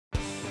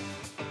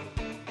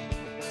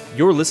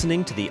You're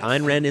listening to the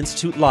Ayn Rand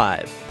Institute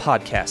Live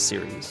podcast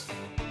series.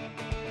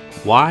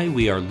 Why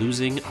We Are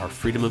Losing Our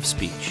Freedom of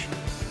Speech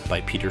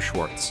by Peter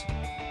Schwartz.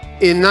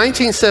 In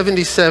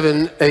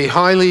 1977, a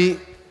highly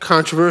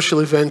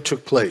controversial event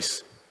took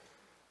place.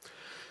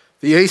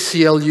 The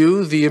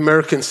ACLU, the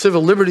American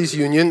Civil Liberties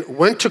Union,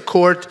 went to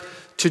court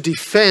to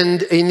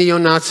defend a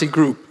neo-Nazi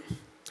group.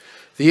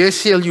 The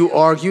ACLU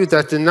argued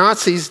that the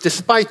Nazis,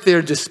 despite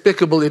their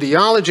despicable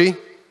ideology,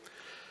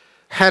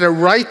 had a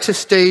right to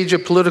stage a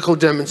political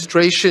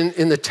demonstration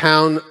in the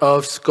town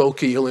of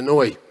Skokie,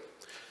 Illinois.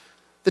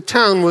 The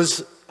town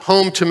was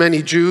home to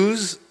many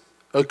Jews,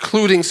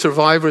 including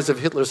survivors of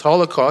Hitler's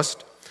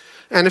Holocaust,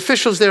 and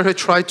officials there had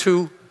tried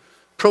to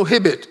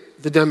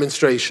prohibit the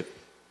demonstration.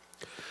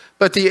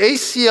 But the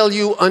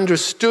ACLU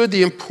understood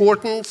the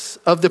importance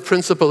of the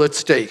principle at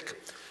stake.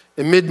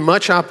 Amid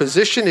much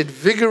opposition, it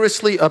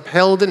vigorously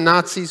upheld the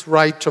Nazis'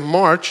 right to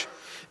march,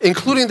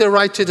 including their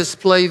right to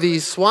display the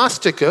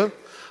swastika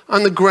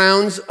on the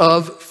grounds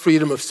of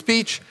freedom of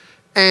speech,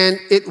 and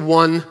it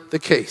won the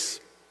case.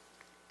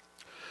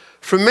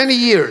 For many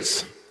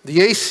years, the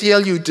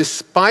ACLU,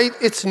 despite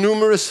its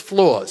numerous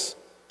flaws,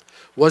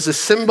 was a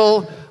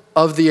symbol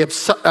of the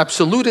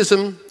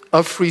absolutism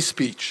of free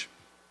speech.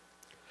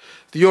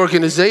 The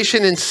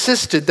organization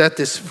insisted that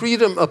this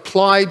freedom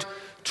applied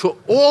to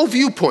all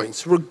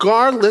viewpoints,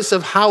 regardless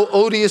of how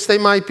odious they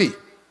might be.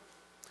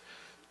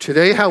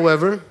 Today,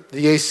 however,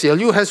 the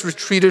ACLU has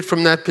retreated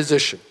from that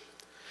position.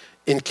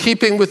 In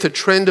keeping with the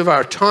trend of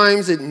our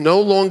times, it no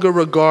longer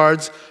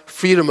regards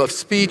freedom of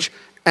speech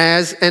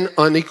as an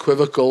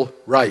unequivocal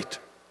right.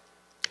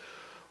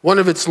 One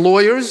of its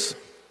lawyers,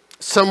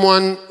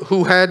 someone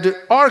who had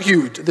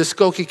argued the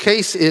Skokie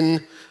case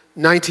in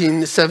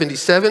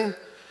 1977,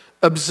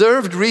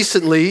 observed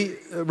recently,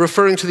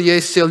 referring to the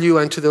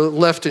ACLU and to the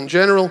left in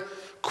general,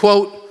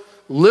 quote,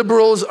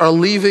 "Liberals are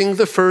leaving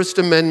the First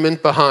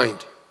Amendment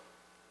behind."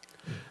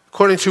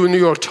 According to a New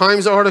York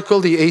Times article,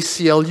 the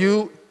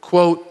ACLU,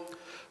 quote,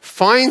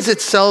 "finds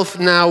itself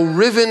now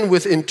riven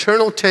with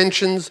internal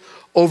tensions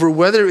over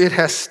whether it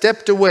has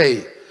stepped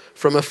away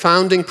from a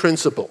founding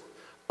principle,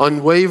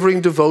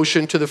 unwavering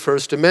devotion to the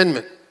First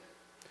Amendment.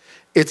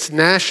 Its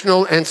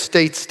national and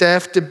state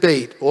staff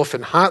debate,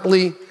 often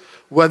hotly,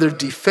 whether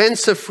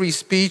defense of free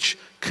speech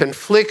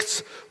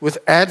conflicts with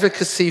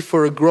advocacy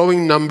for a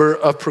growing number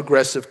of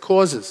progressive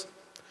causes.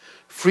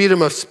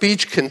 Freedom of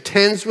speech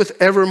contends with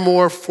ever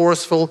more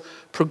forceful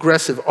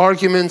progressive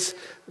arguments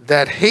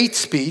that hate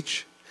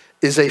speech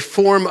is a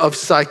form of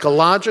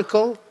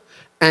psychological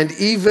and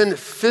even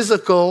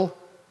physical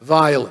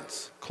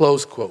violence,"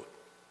 close quote.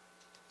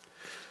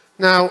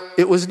 Now,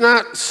 it was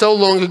not so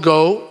long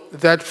ago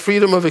that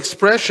freedom of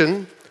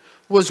expression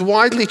was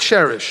widely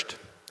cherished.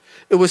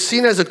 It was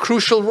seen as a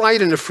crucial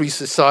right in a free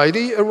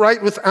society, a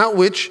right without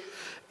which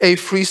a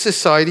free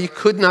society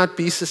could not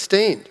be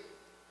sustained.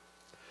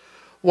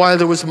 While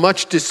there was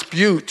much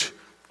dispute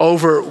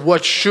over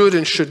what should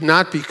and should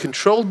not be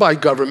controlled by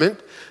government,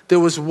 there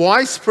was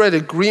widespread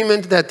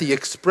agreement that the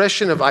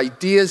expression of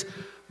ideas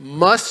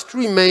must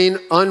remain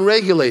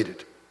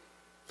unregulated.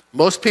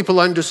 Most people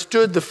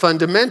understood the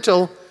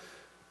fundamental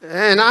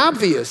and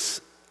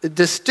obvious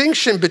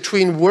distinction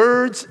between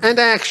words and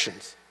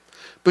actions,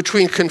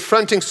 between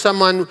confronting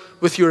someone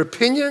with your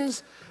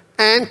opinions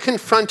and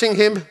confronting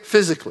him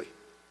physically.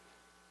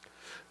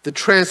 The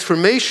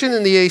transformation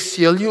in the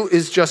ACLU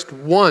is just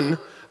one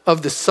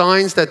of the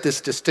signs that this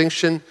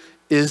distinction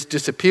is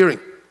disappearing.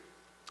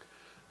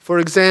 For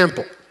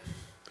example,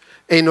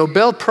 a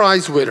Nobel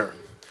Prize winner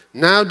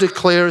now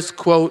declares,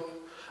 quote,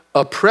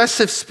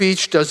 "Oppressive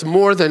speech does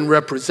more than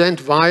represent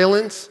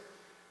violence,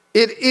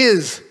 it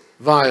is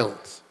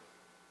violence.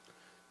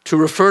 To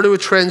refer to a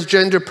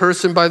transgender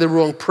person by the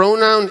wrong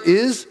pronoun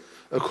is,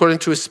 according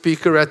to a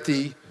speaker at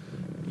the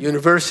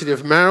University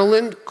of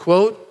Maryland,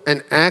 quote,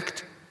 an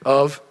act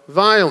of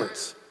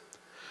violence."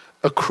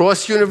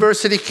 Across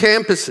university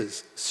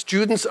campuses,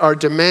 students are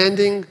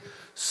demanding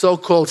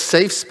so-called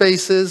safe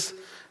spaces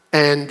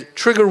and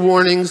trigger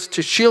warnings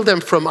to shield them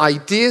from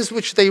ideas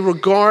which they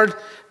regard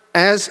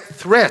as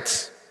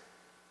threats.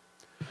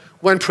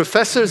 When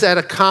professors at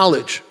a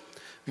college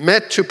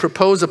met to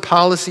propose a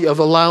policy of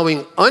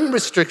allowing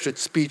unrestricted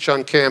speech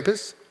on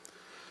campus,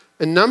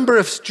 a number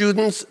of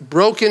students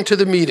broke into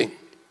the meeting.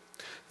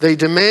 They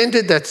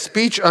demanded that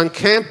speech on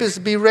campus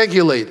be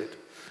regulated.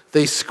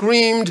 They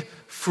screamed,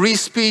 "Free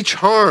speech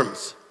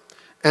harms,"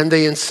 and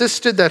they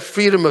insisted that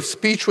freedom of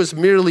speech was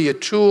merely a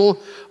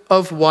tool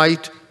of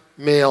white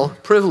male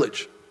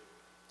privilege.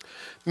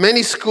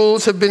 Many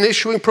schools have been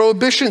issuing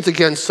prohibitions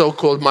against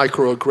so-called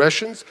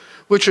microaggressions,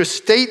 which are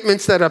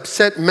statements that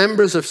upset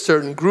members of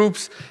certain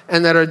groups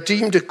and that are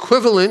deemed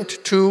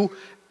equivalent to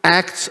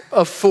acts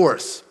of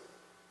force.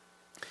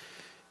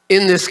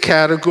 In this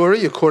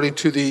category, according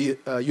to the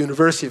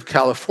University of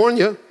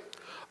California,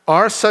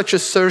 are such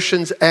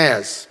assertions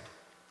as,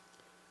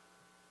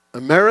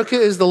 "America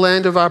is the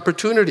land of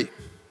opportunity,"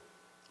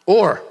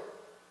 or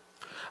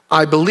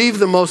 "I believe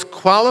the most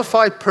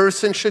qualified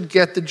person should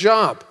get the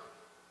job,"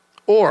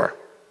 or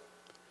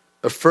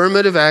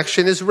Affirmative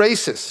action is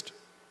racist.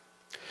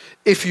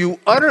 If you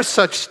utter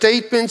such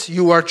statements,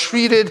 you are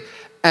treated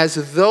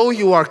as though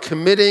you are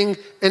committing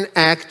an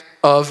act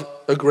of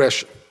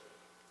aggression.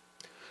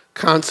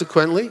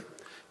 Consequently,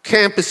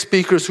 campus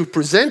speakers who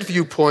present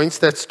viewpoints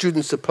that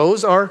students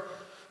oppose are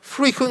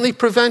frequently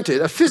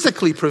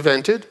physically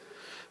prevented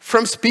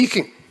from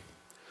speaking.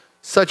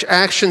 Such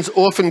actions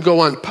often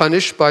go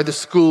unpunished by the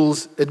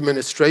school's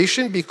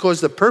administration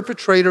because the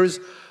perpetrators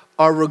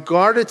are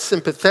regarded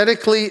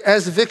sympathetically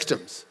as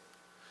victims.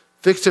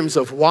 Victims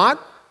of what?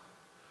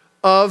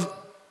 Of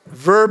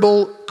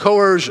verbal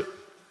coercion,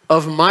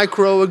 of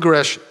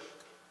microaggression.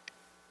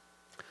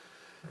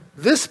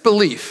 This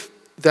belief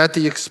that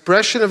the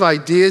expression of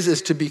ideas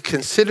is to be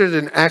considered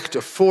an act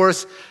of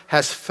force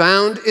has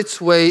found its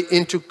way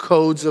into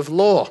codes of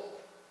law.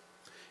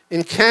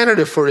 In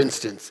Canada, for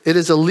instance, it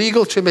is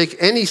illegal to make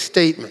any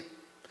statement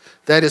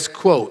that is,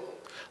 quote,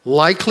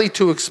 likely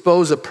to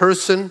expose a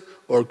person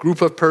or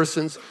group of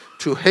persons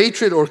to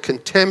hatred or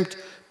contempt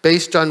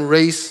based on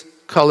race,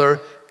 color,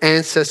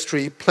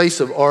 ancestry, place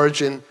of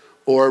origin,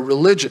 or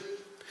religion.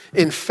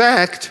 In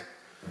fact,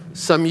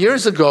 some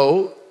years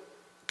ago,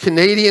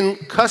 Canadian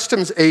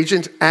customs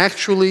agents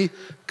actually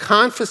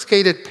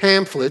confiscated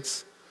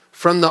pamphlets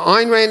from the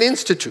Ayn Rand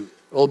Institute,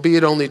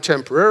 albeit only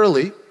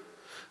temporarily.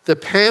 The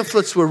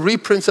pamphlets were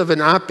reprints of an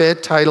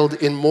op-ed titled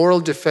In Moral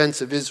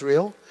Defense of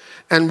Israel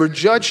and were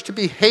judged to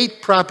be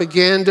hate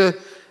propaganda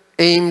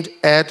aimed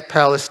at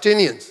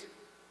Palestinians.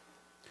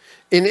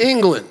 In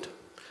England,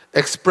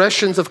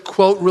 expressions of,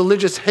 quote,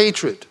 religious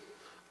hatred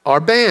are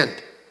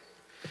banned.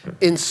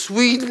 In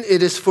Sweden,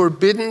 it is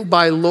forbidden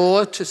by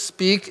law to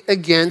speak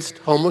against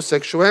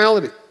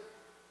homosexuality.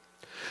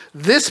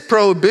 This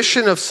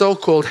prohibition of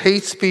so-called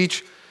hate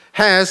speech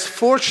has,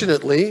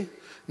 fortunately,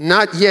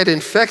 not yet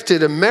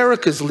infected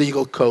America's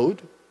legal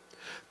code,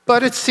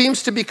 but it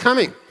seems to be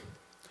coming.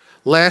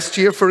 Last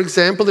year, for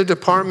example, the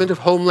Department of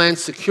Homeland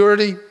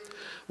Security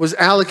was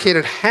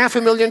allocated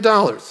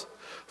 $500,000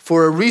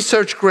 for a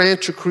research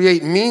grant to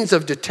create means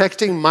of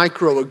detecting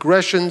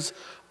microaggressions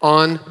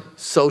on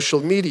social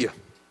media.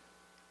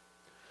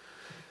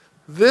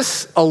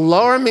 This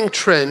alarming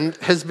trend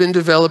has been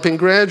developing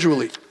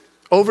gradually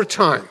over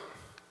time.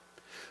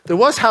 There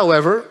was,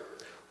 however,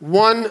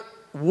 one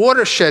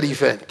watershed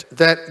event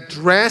that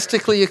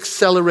drastically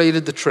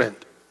accelerated the trend.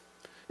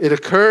 It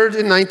occurred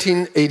in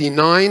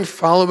 1989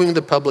 following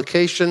the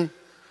publication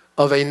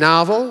of a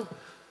novel,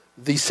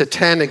 The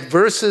Satanic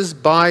Verses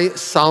by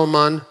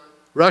Salman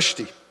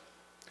Rushdie.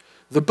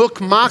 The book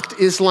mocked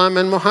Islam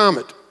and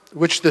Muhammad,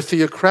 which the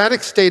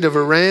theocratic state of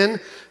Iran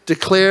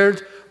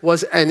declared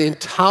was an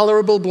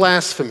intolerable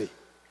blasphemy.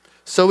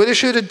 So it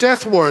issued a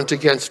death warrant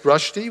against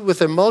Rushdie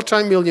with a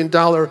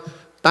multi-million-dollar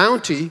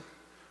bounty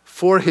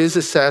for his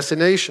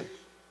assassination.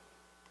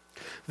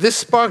 This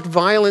sparked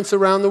violence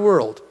around the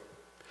world.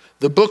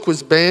 The book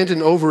was banned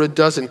in over a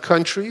dozen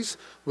countries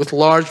with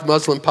large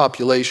Muslim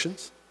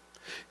populations.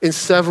 In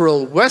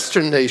several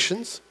Western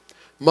nations,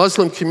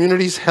 Muslim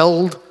communities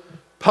held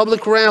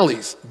public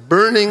rallies,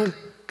 burning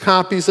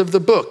copies of the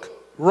book.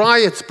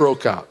 Riots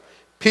broke out.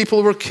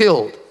 People were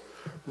killed.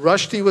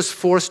 Rushdie was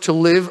forced to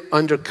live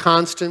under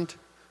constant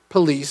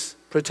police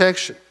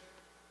protection.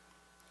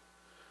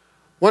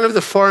 One of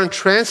the foreign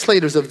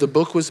translators of the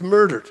book was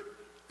murdered,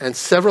 and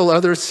several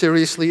others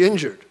seriously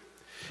injured.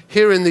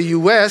 Here in the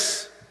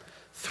US,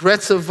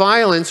 threats of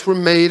violence were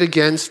made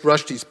against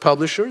Rushdie's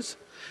publishers,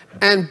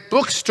 and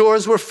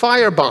bookstores were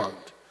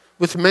firebombed,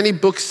 with many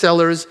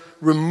booksellers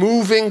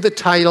removing the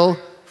title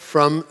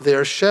from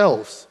their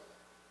shelves.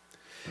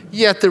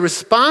 Yet the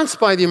response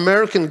by the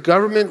American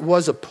government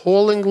was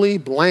appallingly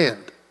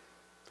bland.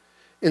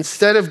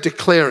 Instead of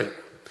declaring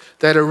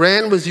that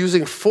Iran was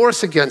using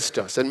force against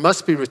us and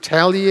must be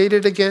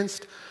retaliated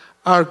against,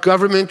 our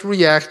government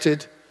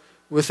reacted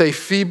with a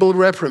feeble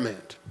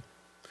reprimand.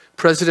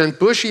 President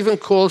Bush even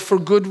called for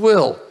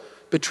goodwill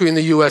between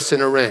the US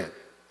and Iran.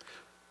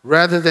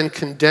 Rather than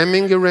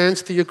condemning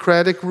Iran's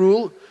theocratic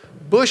rule,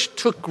 Bush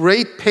took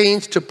great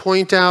pains to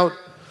point out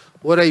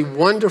what a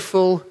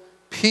wonderful,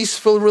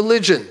 peaceful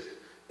religion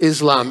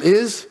Islam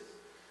is,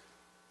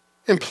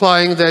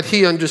 implying that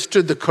he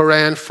understood the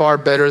Quran far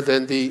better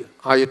than the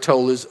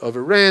Ayatollahs of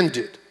Iran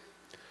did.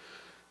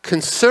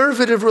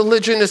 Conservative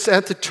religionists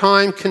at the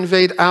time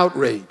conveyed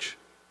outrage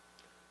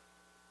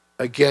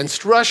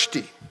against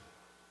Rushdie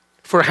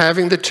for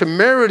having the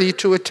temerity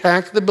to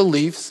attack the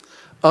beliefs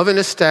of an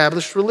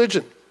established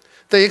religion.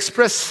 They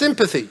expressed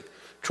sympathy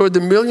toward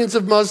the millions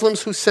of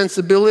Muslims whose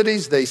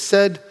sensibilities, they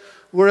said,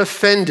 were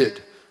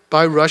offended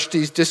by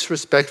Rushdie's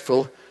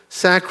disrespectful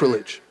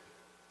sacrilege.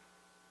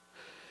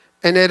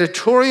 An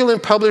editorial in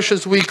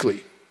Publishers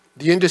Weekly,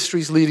 the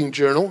industry's leading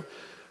journal,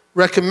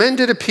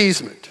 recommended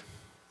appeasement.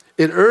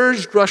 It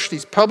urged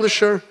Rushdie's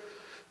publisher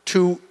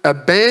to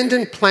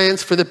abandon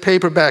plans for the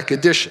paperback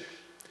edition.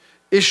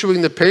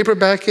 Issuing the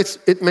paperback,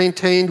 it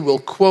maintained, will,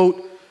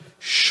 quote,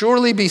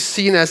 surely be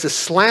seen as a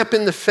slap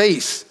in the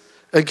face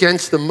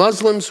against the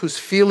Muslims whose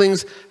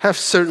feelings have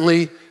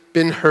certainly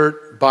been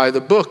hurt by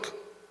the book,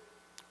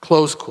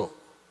 close quote.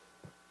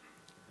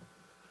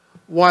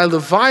 while the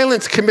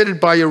violence committed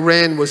by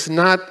Iran was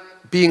not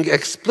being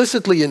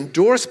explicitly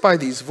endorsed by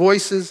these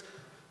voices,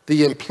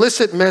 the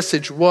implicit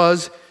message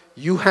was,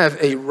 you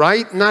have a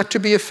right not to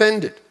be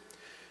offended.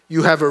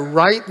 You have a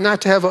right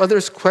not to have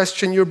others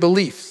question your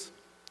beliefs.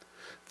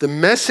 The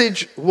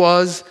message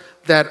was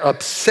that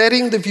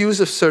upsetting the views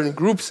of certain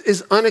groups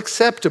is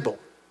unacceptable,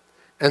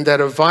 and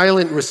that a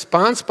violent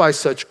response by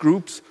such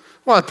groups,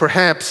 while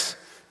perhaps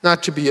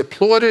not to be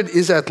applauded,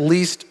 is at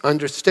least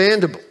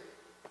understandable.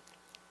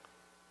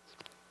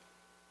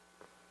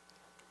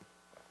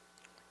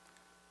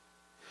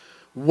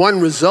 One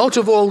result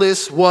of all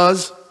this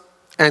was,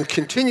 and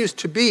continues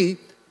to be,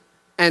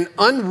 an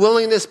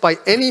unwillingness by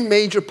any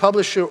major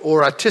publisher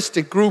or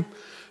artistic group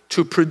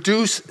to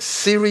produce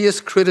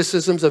serious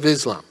criticisms of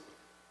Islam.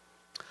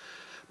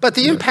 But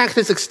the impact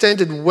has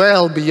extended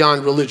well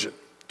beyond religion,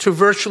 to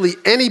virtually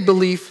any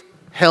belief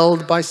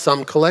held by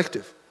some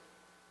collective.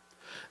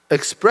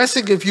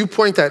 Expressing a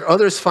viewpoint that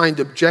others find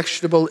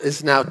objectionable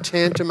is now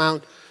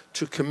tantamount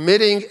to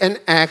committing an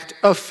act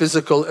of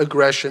physical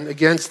aggression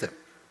against them.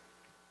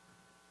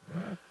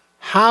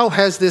 How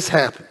has this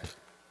happened?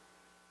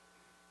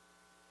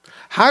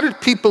 How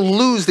did people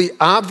lose the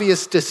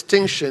obvious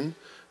distinction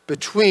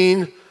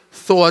between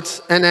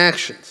thoughts and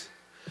actions?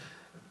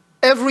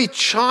 Every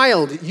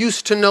child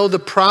used to know the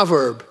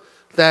proverb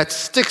that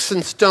sticks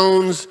and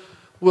stones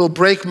will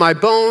break my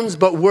bones,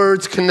 but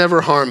words can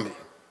never harm me.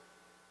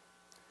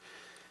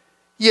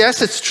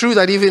 Yes, it's true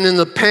that even in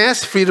the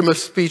past, freedom of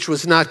speech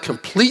was not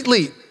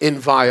completely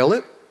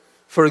inviolate.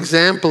 For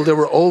example, there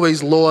were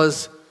always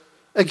laws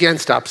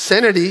against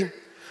obscenity,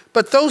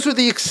 but those were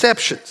the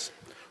exceptions.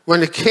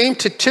 When it came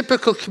to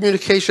typical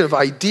communication of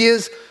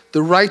ideas,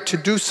 the right to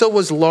do so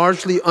was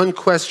largely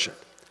unquestioned.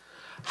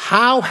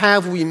 How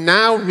have we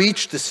now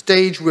reached the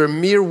stage where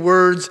mere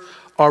words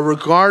are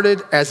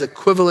regarded as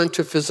equivalent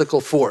to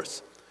physical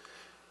force?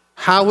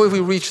 How have we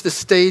reached the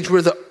stage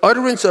where the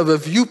utterance of a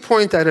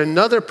viewpoint that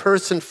another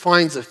person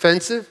finds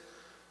offensive,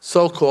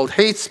 so-called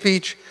hate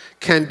speech,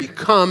 can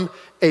become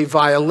a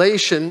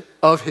violation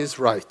of his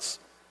rights?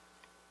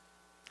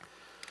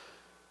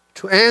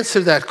 To answer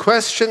that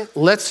question,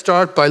 let's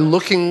start by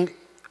looking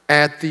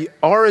at the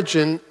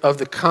origin of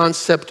the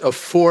concept of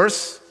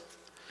force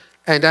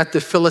and at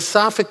the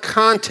philosophic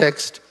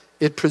context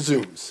it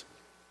presumes.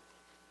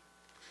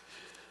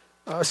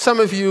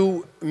 Some of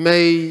you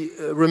may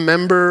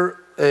remember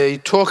a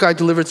talk I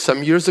delivered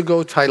some years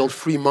ago titled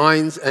Free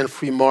Minds and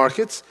Free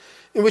Markets,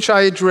 in which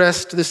I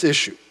addressed this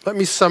issue. Let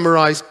me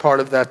summarize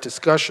part of that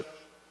discussion.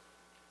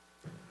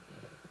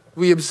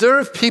 We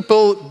observe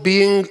people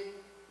being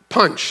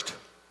punched,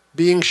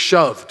 being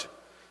shoved,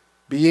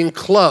 being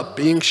clubbed,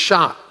 being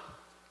shot.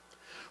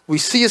 We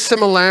see a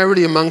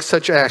similarity among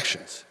such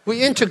actions.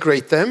 We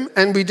integrate them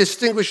and we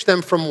distinguish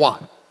them from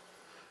what?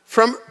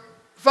 From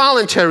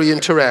voluntary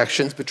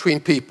interactions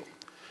between people.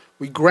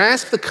 We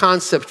grasp the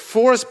concept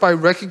force by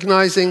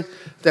recognizing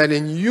that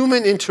in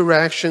human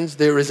interactions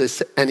there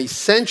is an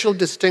essential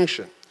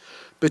distinction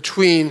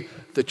between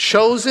the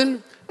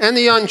chosen and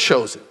the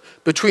unchosen,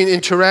 between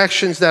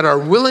interactions that are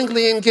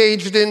willingly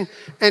engaged in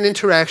and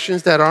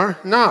interactions that are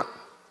not.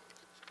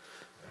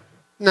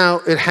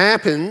 Now, it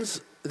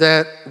happens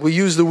that we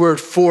use the word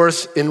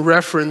force in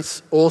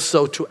reference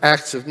also to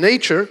acts of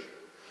nature.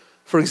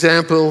 For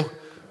example,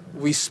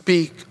 we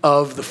speak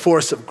of the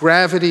force of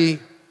gravity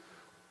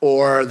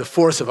or the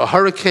force of a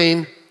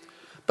hurricane,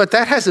 but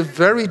that has a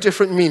very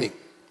different meaning.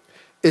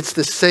 It's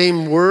the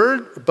same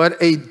word, but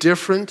a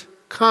different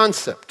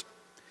concept.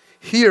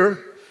 Here,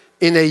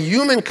 in a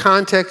human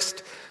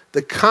context,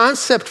 the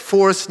concept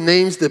force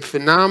names the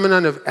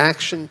phenomenon of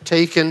action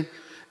taken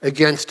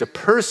against a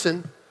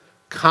person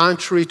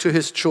contrary to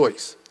his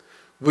choice.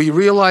 We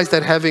realize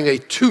that having a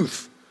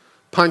tooth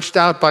punched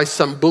out by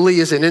some bully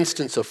is an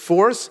instance of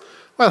force,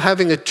 while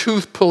having a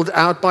tooth pulled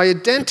out by a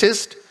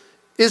dentist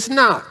is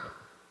not,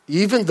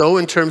 even though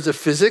in terms of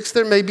physics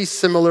there may be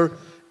similar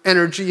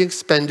energy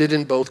expended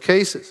in both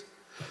cases.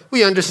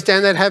 We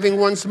understand that having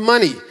one's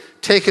money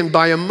taken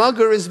by a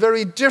mugger is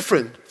very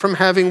different from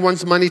having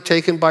one's money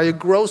taken by a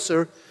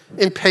grocer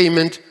in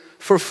payment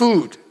for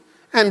food,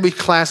 and we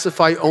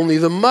classify only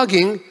the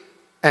mugging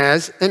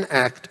as an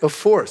act of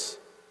force.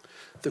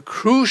 The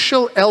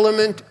crucial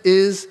element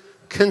is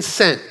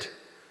consent.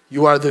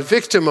 You are the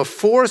victim of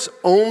force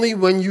only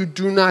when you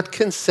do not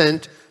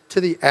consent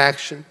to the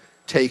action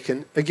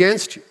taken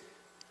against you.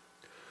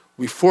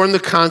 We form the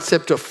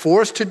concept of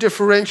force to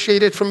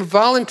differentiate it from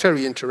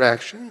voluntary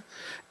interaction,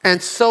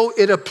 and so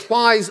it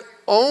applies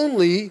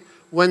only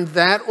when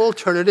that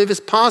alternative is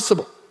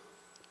possible.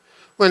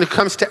 When it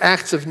comes to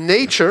acts of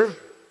nature,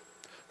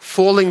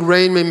 falling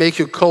rain may make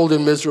you cold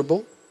and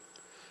miserable.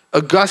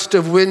 A gust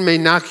of wind may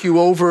knock you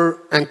over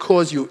and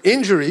cause you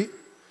injury,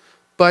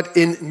 but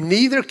in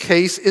neither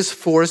case is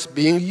force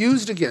being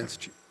used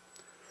against you.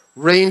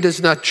 Rain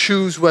does not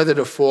choose whether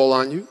to fall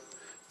on you.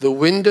 The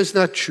wind does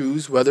not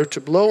choose whether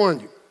to blow on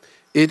you.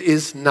 It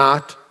is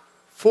not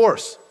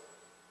force.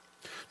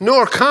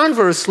 Nor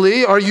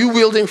conversely are you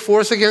wielding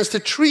force against a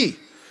tree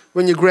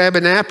when you grab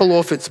an apple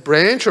off its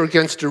branch, or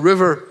against a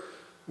river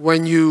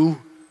when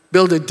you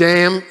build a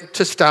dam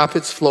to stop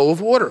its flow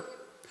of water.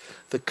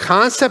 The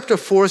concept of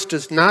force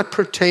does not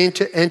pertain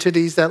to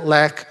entities that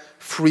lack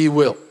free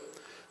will.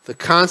 The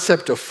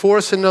concept of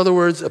force, in other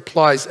words,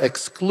 applies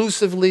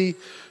exclusively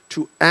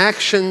to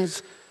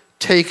actions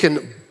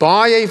taken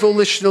by a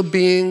volitional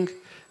being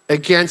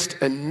against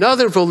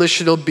another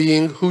volitional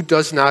being who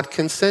does not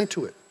consent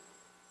to it.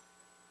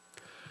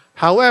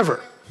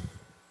 However,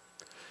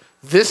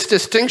 this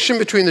distinction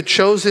between the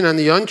chosen and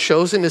the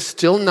unchosen is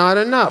still not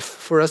enough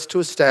for us to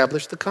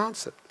establish the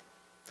concept.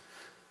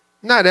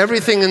 Not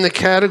everything in the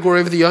category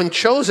of the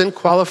unchosen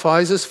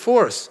qualifies as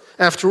force.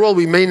 After all,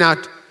 we may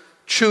not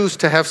choose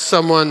to have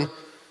someone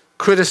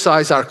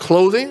criticize our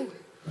clothing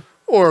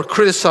or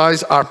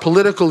criticize our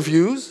political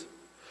views,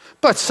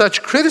 but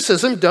such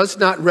criticism does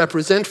not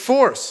represent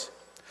force.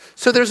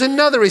 So there's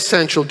another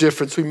essential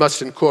difference we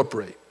must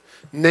incorporate,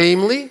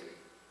 namely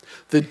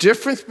the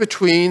difference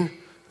between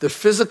the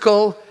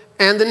physical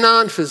and the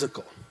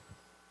non-physical.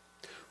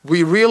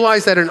 We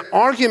realize that an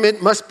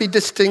argument must be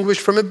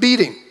distinguished from a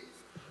beating.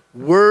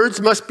 Words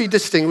must be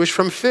distinguished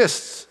from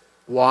fists.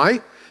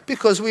 Why?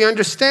 Because we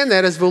understand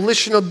that as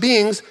volitional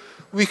beings,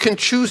 we can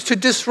choose to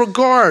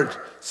disregard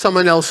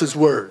someone else's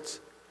words,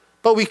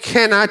 but we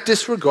cannot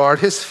disregard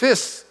his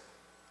fists.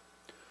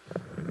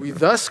 We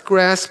thus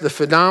grasp the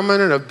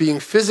phenomenon of being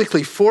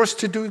physically forced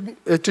to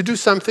do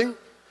something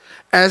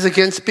as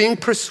against being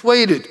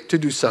persuaded to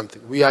do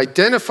something. We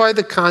identify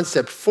the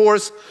concept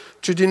force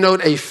to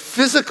denote a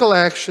physical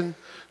action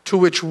to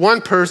which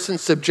one person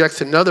subjects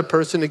another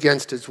person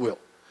against his will.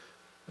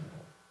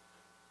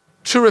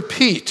 To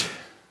repeat,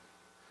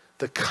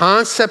 the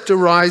concept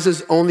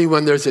arises only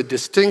when there's a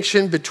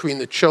distinction between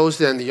the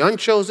chosen and the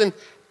unchosen,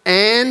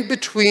 and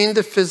between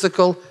the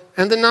physical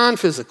and the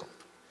non-physical.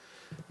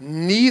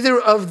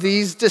 Neither of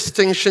these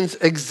distinctions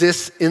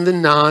exists in the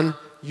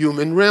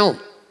non-human realm.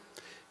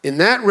 In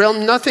that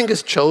realm, nothing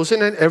is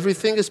chosen and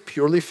everything is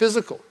purely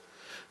physical.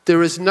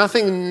 There is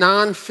nothing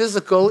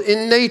non-physical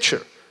in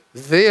nature.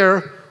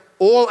 There,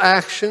 all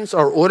actions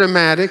are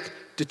automatic,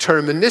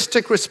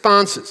 deterministic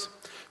responses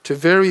to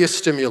various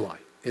stimuli.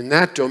 In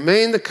that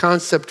domain, the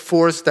concept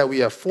force that we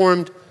have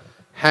formed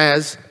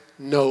has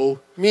no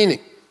meaning.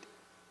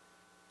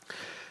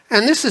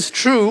 And this is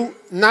true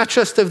not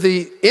just of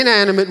the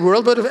inanimate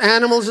world, but of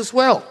animals as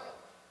well.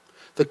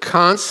 The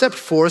concept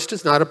force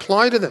does not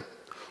apply to them.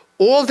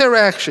 All their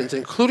actions,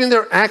 including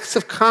their acts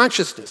of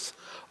consciousness,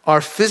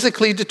 are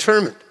physically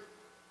determined.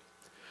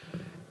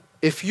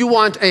 If you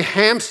want a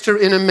hamster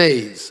in a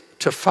maze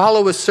to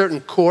follow a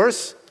certain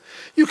course,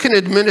 you can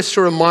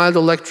administer a mild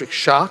electric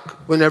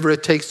shock whenever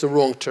it takes the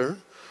wrong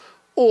turn,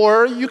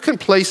 or you can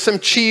place some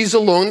cheese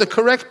along the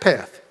correct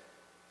path.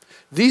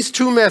 These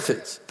two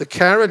methods, the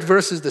carrot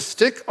versus the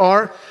stick,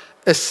 are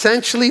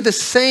essentially the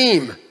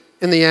same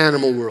in the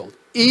animal world.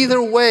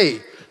 Either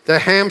way, the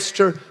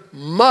hamster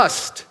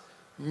must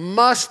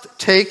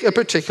take a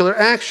particular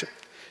action.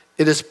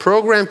 It is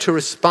programmed to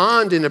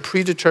respond in a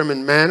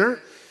predetermined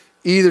manner,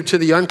 either to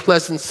the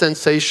unpleasant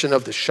sensation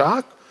of the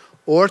shock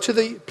or to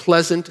the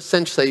pleasant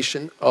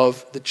sensation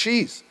of the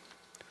cheese.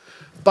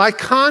 By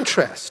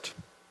contrast,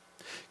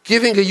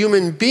 giving a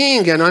human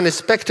being an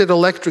unexpected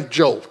electric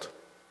jolt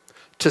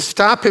to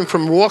stop him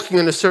from walking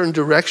in a certain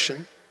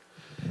direction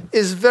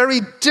is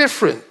very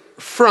different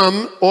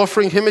from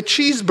offering him a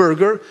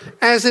cheeseburger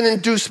as an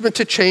inducement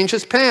to change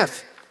his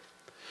path.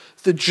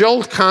 The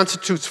jolt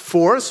constitutes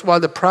force, while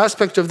the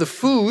prospect of the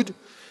food,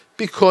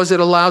 because it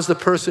allows the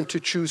person to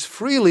choose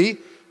freely,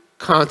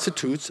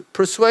 constitutes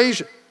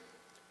persuasion.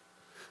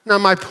 Now,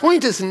 my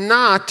point is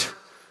not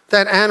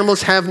that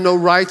animals have no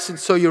rights and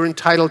so you're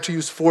entitled to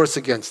use force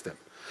against them.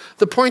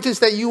 The point is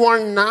that you are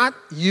not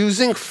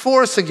using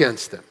force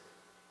against them.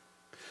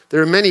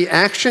 There are many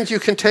actions you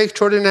can take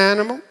toward an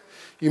animal.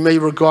 You may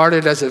regard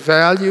it as a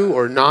value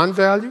or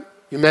non-value.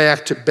 You may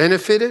act to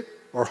benefit it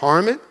or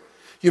harm it.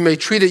 You may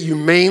treat it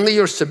humanely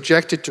or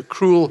subject it to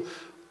cruel,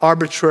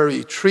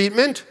 arbitrary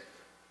treatment,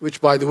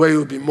 which, by the way,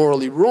 would be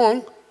morally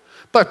wrong.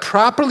 But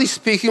properly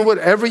speaking,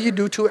 whatever you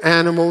do to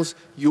animals,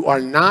 you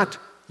are not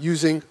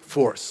using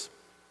force.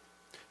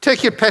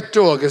 Take your pet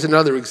dog as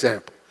another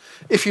example.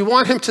 If you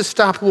want him to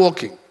stop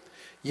walking,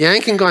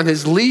 yanking on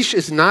his leash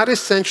is not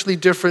essentially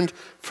different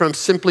from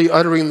simply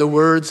uttering the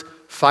words,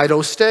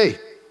 "Fido, stay."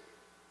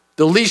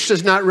 The leash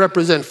does not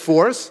represent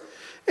force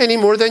any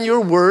more than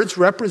your words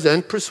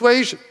represent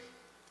persuasion.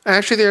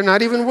 Actually, they are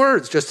not even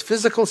words, just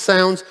physical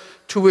sounds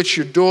to which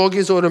your dog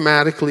is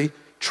automatically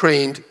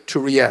trained to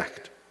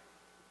react.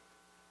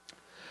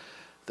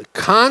 The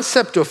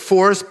concept of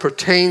force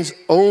pertains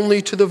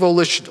only to the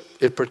volitional.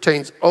 It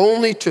pertains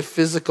only to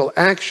physical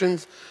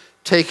actions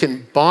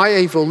taken by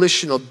a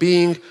volitional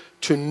being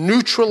to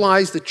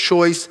neutralize the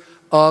choice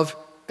of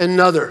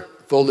another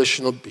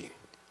volitional being.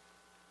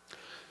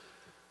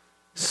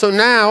 So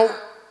now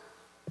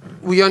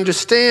we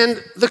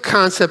understand the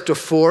concept of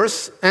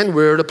force and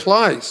where it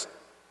applies.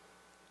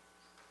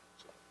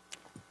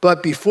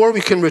 But before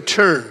we can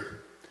return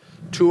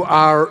to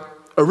our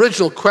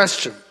original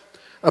question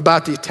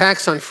about the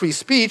attacks on free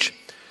speech,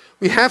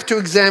 we have to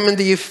examine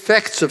the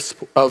effects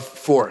of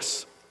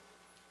force,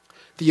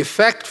 the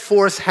effect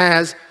force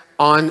has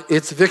on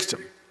its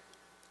victim.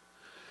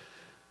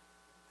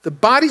 The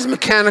body's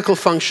mechanical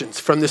functions,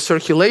 from the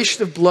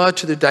circulation of blood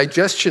to the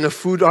digestion of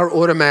food, are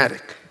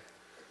automatic.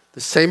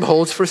 The same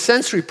holds for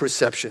sensory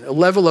perception, a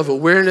level of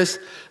awareness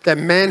that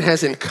man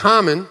has in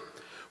common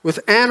with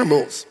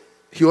animals.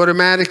 He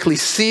automatically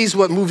sees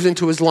what moves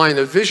into his line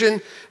of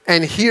vision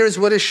and hears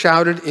what is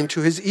shouted into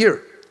his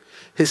ear.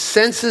 His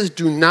senses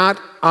do not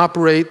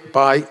operate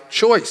by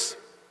choice.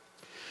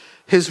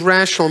 His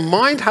rational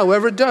mind,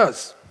 however,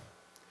 does.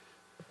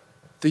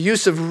 The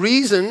use of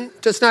reason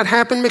does not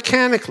happen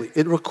mechanically.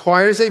 It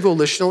requires a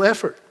volitional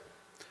effort.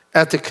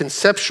 At the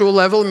conceptual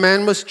level,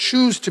 man must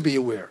choose to be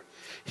aware.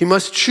 He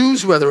must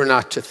choose whether or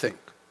not to think.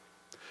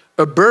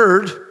 A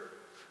bird,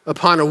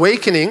 upon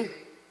awakening,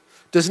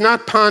 does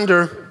not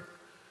ponder,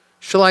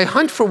 shall I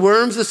hunt for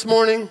worms this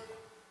morning?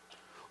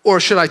 Or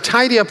should I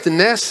tidy up the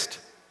nest?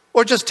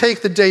 Or just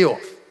take the day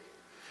off?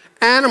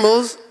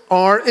 Animals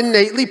are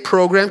innately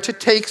programmed to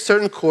take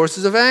certain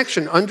courses of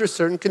action under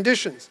certain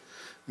conditions.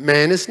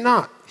 Man is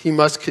not. He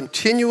must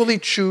continually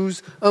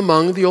choose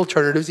among the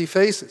alternatives he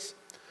faces.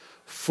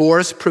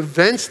 Force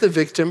prevents the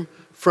victim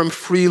from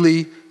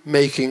freely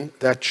making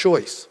that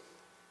choice.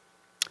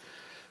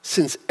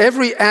 Since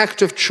every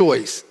act of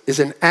choice is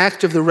an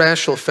act of the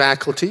rational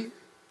faculty,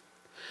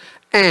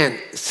 and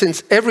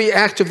since every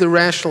act of the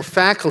rational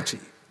faculty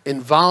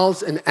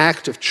involves an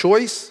act of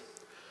choice,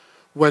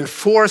 when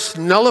force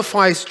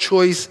nullifies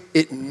choice,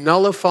 it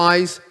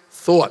nullifies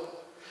thought.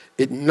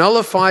 It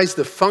nullifies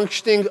the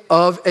functioning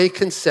of a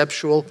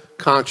conceptual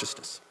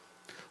consciousness.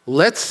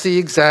 Let's see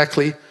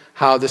exactly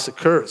how this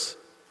occurs.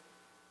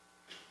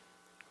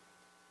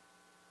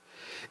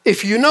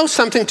 If you know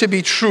something to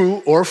be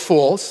true or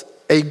false,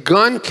 a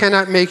gun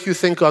cannot make you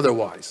think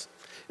otherwise.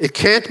 It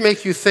can't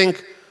make you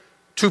think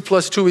 2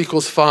 + 2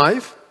 =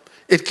 5.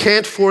 It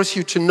can't force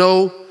you to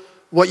know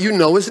what you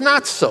know is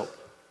not so.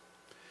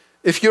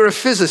 If you're a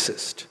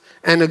physicist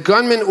and a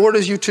gunman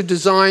orders you to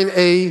design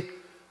a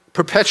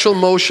perpetual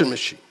motion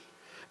machine,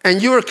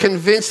 and you are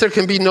convinced there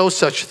can be no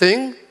such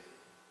thing,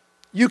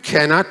 you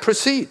cannot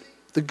proceed.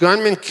 The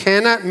gunman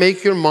cannot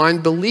make your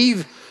mind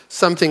believe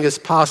something is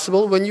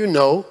possible when you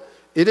know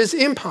it is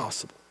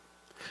impossible.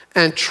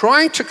 And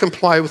trying to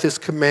comply with his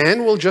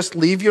command will just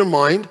leave your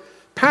mind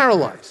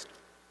paralyzed.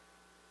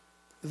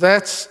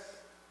 That's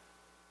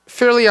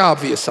fairly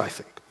obvious, I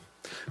think.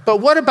 But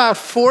what about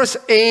force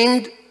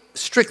aimed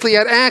strictly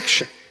at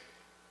action?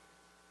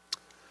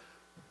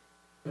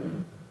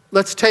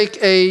 Let's take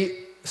a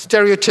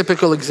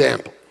stereotypical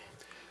example.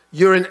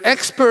 You're an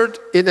expert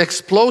in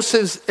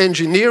explosives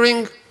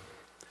engineering,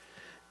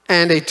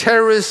 and a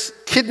terrorist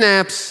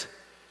kidnaps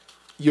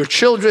your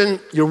children,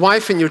 your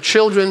wife and your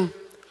children,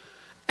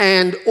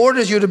 and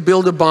orders you to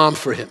build a bomb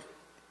for him.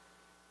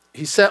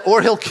 He said,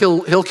 or he'll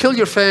kill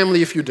your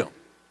family if you don't.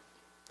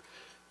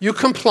 You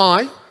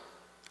comply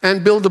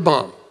and build a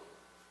bomb.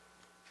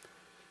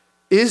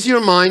 Is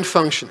your mind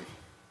functioning?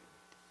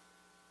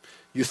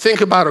 You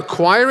think about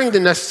acquiring the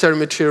necessary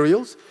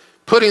materials,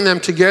 putting them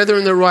together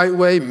in the right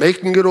way,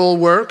 making it all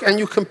work, and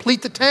you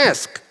complete the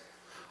task.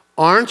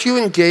 Aren't you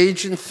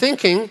engaged in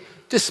thinking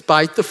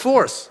despite the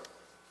force?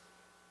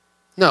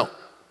 No.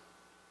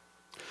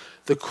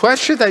 The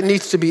question that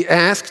needs to be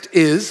asked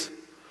is,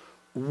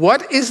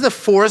 what is the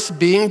force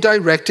being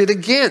directed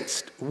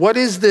against? What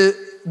is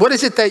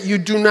it that you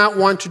do not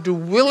want to do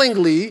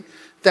willingly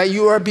that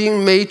you are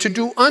being made to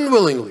do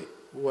unwillingly?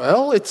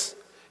 Well, it's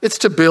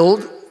to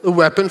build a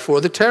weapon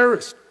for the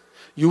terrorist.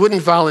 You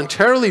wouldn't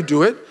voluntarily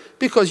do it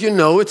because you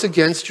know it's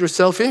against your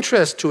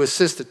self-interest to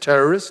assist the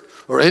terrorist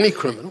or any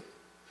criminal.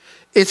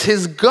 It's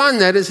his gun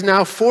that is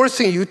now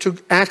forcing you to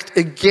act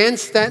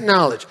against that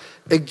knowledge,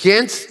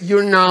 against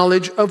your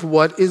knowledge of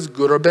what is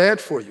good or bad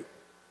for you.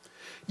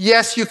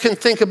 Yes, you can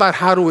think about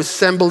how to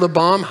assemble the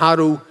bomb, how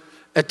to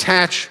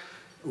attach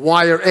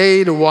wire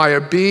A to wire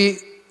B,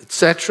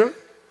 etc.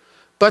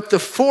 But the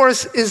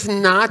force is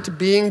not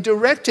being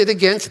directed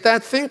against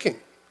that thinking.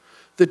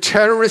 The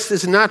terrorist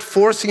is not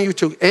forcing you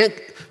to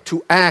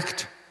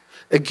act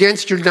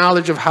against your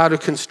knowledge of how to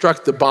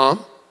construct the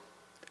bomb,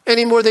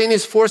 any more than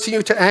he's forcing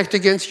you to act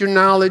against your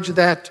knowledge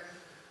that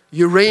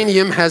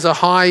uranium has a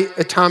high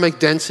atomic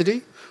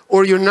density,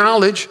 or your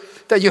knowledge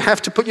that you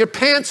have to put your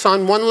pants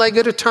on one leg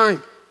at a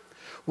time.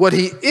 What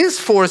he is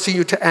forcing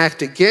you to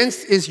act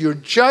against is your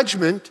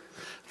judgment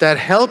that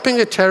helping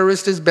a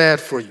terrorist is bad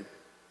for you.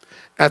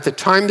 At the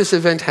time this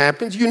event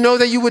happens, you know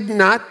that you would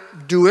not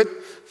do it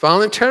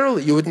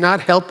voluntarily. You would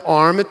not help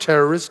arm a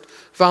terrorist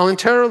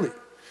voluntarily.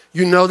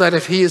 You know that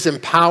if he is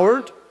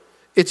empowered,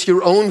 it's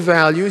your own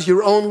values,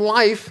 your own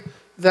life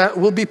that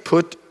will be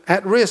put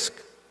at risk.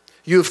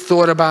 You've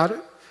thought about it,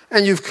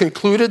 and you've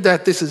concluded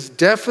that this is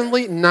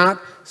definitely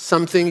not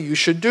something you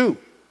should do.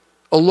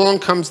 Along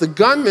comes the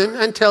gunman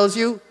and tells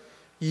you,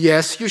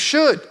 yes, you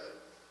should.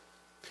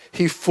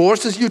 He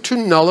forces you to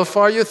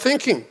nullify your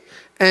thinking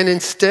and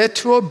instead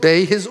to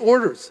obey his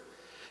orders.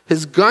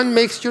 His gun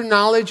makes your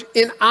knowledge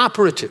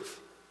inoperative.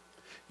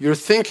 Your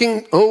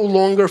thinking no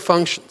longer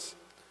functions.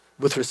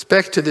 With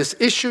respect to this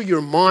issue, your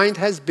mind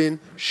has been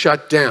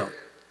shut down.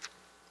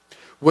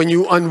 When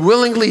you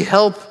unwillingly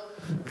help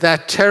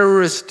that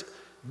terrorist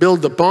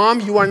build the bomb,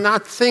 you are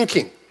not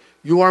thinking.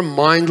 You are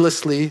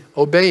mindlessly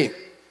obeying.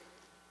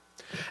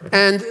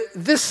 And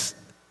this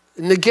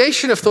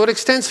negation of thought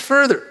extends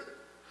further.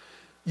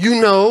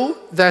 You know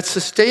that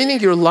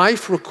sustaining your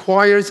life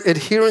requires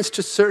adherence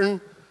to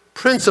certain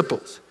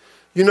principles.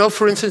 You know,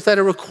 for instance, that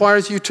it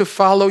requires you to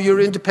follow your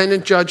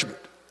independent judgment.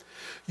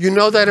 You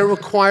know that it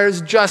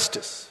requires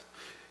justice.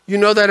 You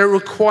know that it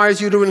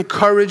requires you to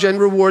encourage and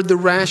reward the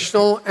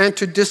rational and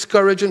to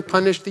discourage and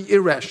punish the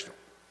irrational.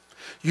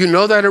 You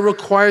know that it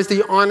requires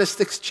the honest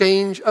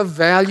exchange of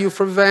value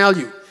for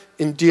value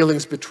in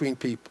dealings between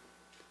people.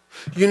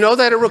 You know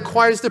that it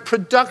requires the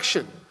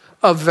production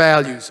of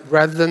values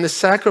rather than the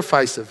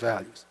sacrifice of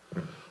values.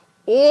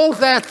 All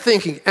that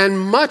thinking and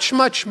much,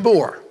 much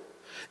more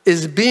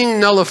is being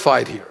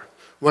nullified here.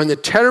 When the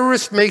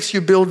terrorist makes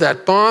you build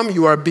that bomb,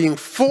 you are being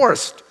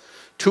forced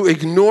to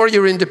ignore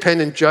your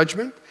independent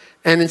judgment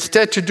and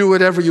instead to do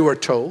whatever you are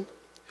told.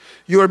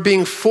 You are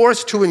being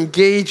forced to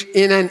engage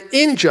in an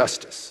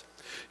injustice.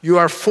 You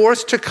are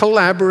forced to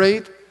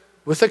collaborate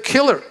with a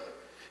killer.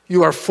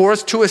 You are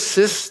forced to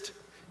assist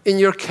in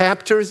your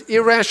captor's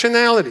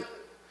irrationality.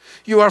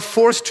 You are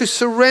forced to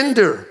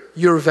surrender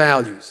your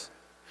values.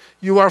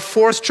 You are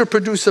forced to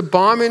produce a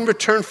bomb in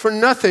return for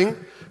nothing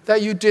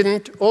that you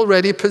didn't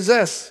already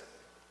possess.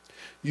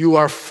 You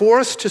are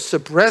forced to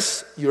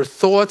suppress your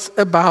thoughts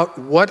about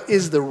what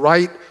is the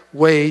right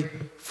way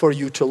for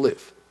you to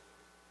live.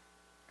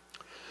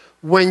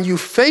 When you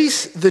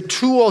face the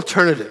two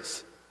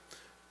alternatives,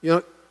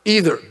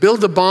 either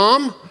build a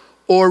bomb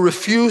or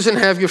refuse and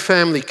have your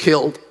family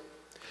killed,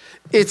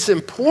 it's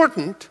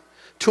important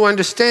to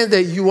understand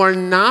that you are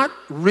not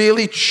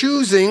really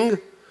choosing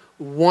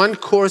one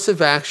course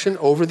of action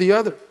over the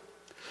other.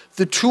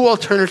 The two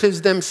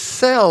alternatives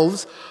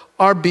themselves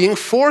are being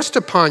forced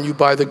upon you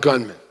by the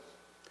gunman.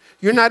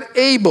 You're not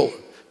able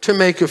to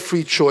make a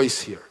free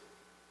choice here.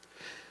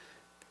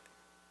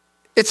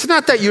 It's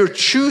not that you're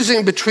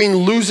choosing between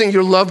losing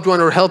your loved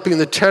one or helping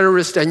the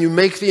terrorist and you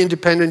make the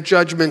independent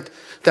judgment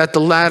that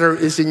the latter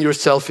is in your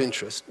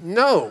self-interest.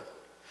 No.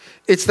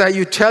 It's that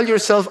you tell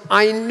yourself,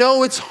 I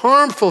know it's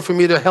harmful for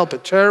me to help a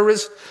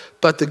terrorist,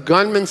 but the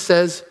gunman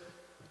says,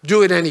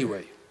 do it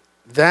anyway.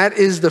 That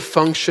is the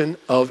function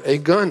of a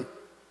gun.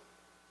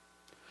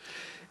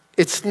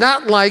 It's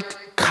not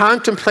like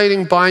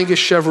contemplating buying a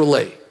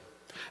Chevrolet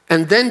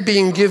and then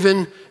being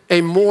given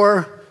a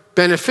more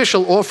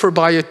beneficial offer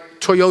by a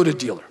Toyota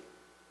dealer.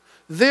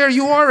 There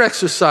you are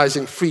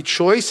exercising free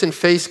choice and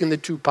facing the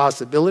two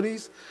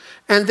possibilities,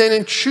 and then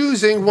in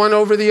choosing one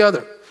over the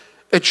other.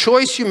 A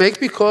choice you make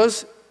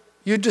because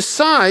you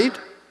decide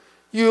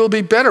you will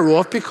be better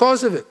off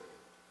because of it.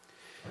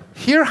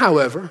 Here,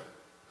 however,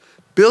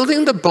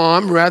 building the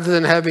bomb rather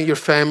than having your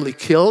family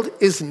killed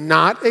is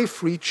not a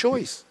free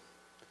choice.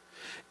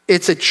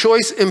 It's a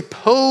choice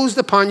imposed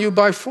upon you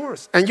by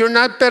force, and you're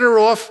not better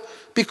off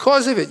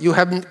because of it. You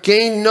have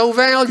gained no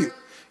value.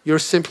 You're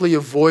simply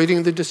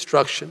avoiding the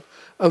destruction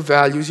of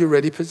values you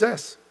already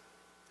possess.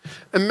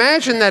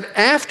 Imagine that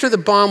after the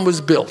bomb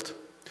was built,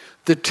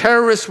 the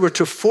terrorists were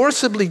to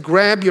forcibly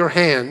grab your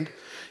hand,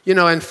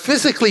 and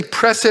physically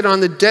press it on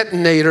the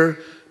detonator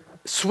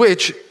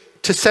switch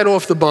to set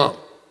off the bomb.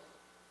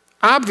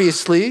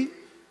 Obviously,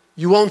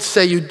 you won't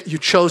say you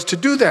chose to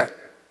do that.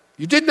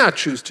 You did not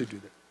choose to do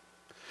that.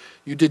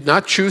 You did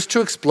not choose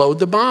to explode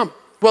the bomb.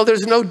 Well,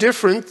 there's no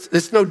difference.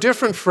 It's no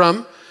different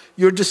from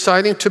you're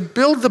deciding to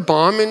build the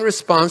bomb in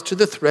response to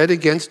the threat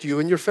against you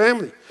and your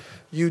family.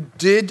 You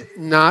did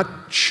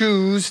not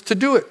choose to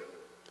do it.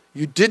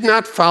 You did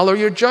not follow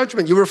your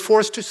judgment. You were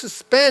forced to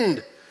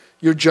suspend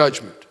your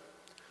judgment.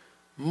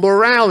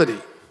 Morality,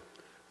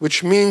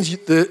 which means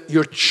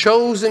your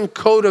chosen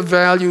code of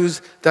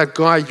values that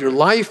guide your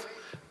life,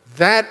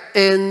 that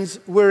ends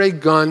where a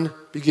gun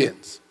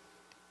begins.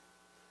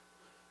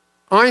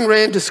 Ayn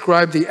Rand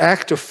described the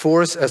act of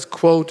force as,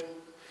 quote,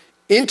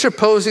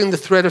 interposing the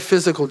threat of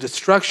physical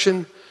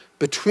destruction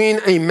between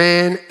a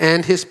man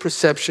and his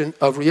perception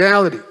of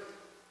reality.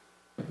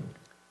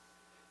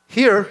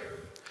 Here,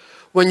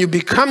 when you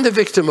become the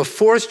victim of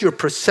force, your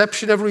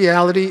perception of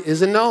reality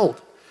is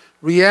annulled.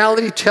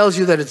 Reality tells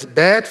you that it's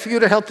bad for you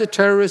to help the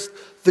terrorist.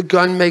 The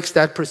gun makes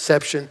that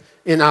perception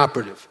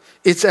inoperative.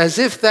 It's as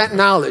if that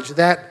knowledge,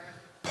 that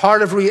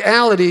part of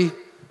reality,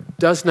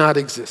 does not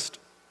exist.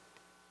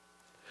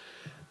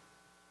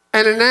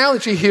 An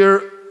analogy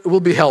here will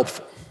be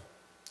helpful.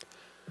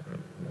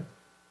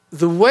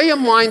 The way a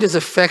mind is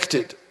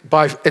affected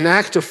by an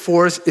act of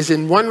force is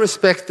in one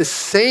respect the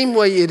same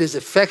way it is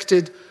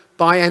affected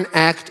by an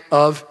act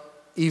of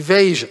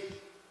evasion.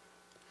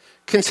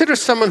 Consider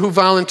someone who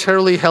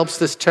voluntarily helps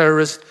this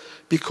terrorist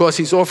because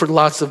he's offered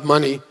lots of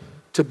money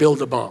to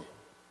build a bomb.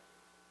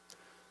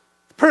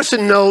 The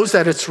person knows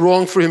that it's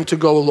wrong for him to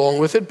go along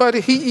with it, but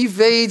he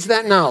evades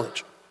that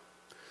knowledge.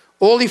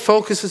 All he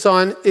focuses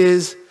on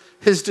is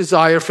his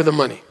desire for the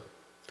money.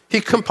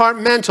 He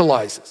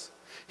compartmentalizes.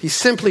 He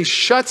simply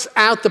shuts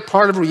out the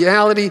part of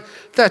reality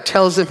that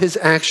tells him his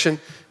action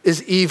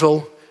is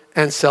evil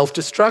and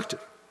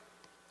self-destructive.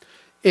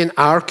 In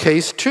our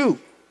case, too,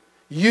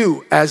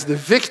 you, as the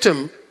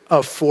victim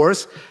of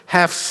force,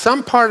 have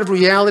some part of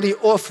reality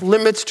off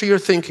limits to your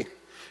thinking.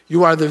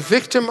 You are the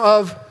victim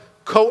of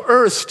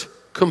coerced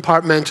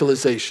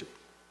compartmentalization.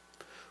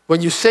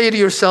 When you say to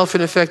yourself,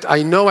 in effect,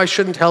 I know I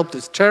shouldn't help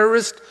this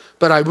terrorist,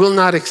 but I will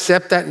not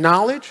accept that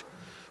knowledge,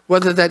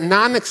 whether that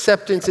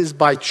non-acceptance is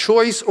by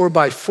choice or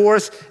by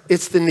force,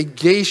 it's the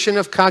negation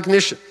of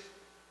cognition.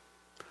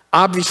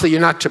 Obviously,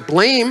 you're not to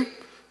blame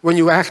when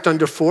you act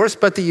under force,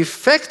 but the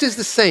effect is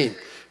the same.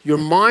 Your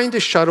mind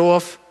is shut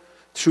off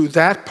through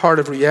that part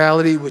of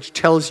reality which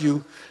tells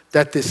you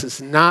that this is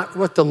not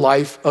what the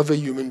life of a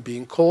human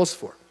being calls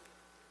for.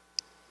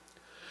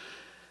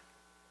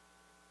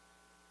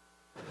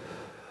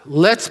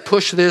 Let's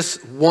push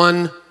this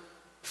one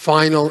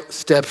final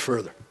step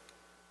further.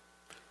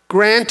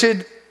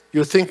 Granted,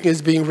 your thinking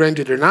is being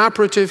rendered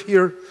inoperative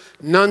here.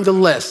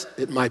 Nonetheless,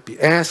 it might be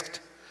asked,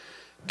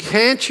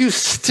 can't you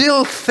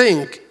still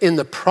think in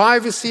the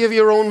privacy of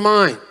your own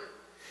mind?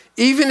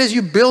 Even as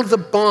you build the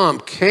bomb,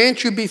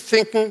 can't you be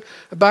thinking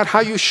about how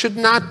you should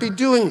not be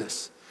doing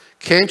this?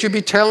 Can't you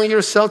be telling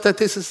yourself that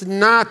this is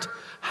not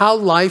how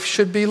life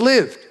should be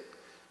lived?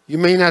 You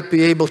may not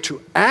be able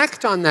to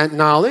act on that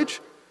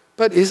knowledge,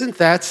 but isn't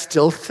that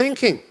still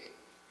thinking?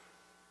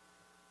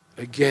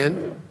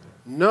 Again,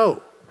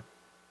 no.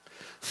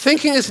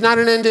 Thinking is not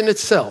an end in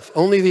itself.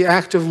 Only the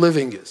act of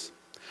living is.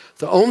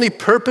 The only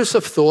purpose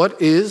of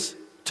thought is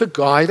to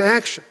guide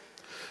action.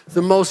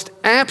 The most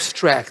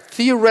abstract,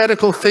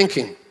 theoretical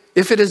thinking,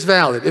 if it is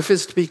valid, if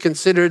it's to be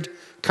considered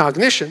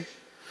cognition,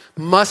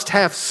 must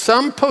have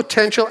some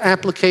potential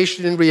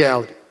application in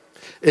reality.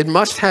 It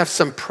must have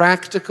some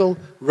practical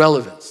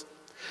relevance.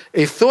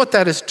 A thought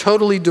that is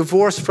totally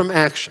divorced from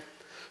action,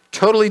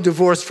 totally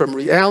divorced from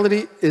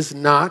reality, is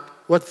not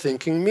what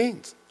thinking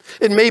means.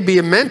 It may be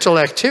a mental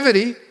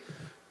activity,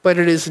 but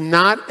it is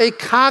not a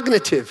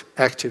cognitive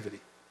activity.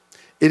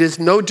 It is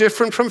no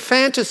different from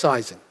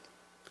fantasizing.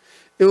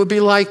 It would be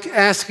like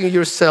asking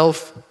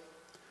yourself,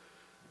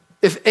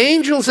 if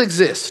angels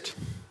exist,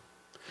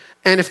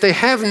 and if they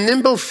have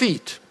nimble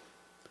feet,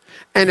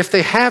 and if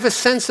they have a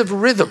sense of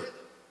rhythm,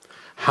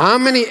 how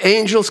many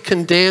angels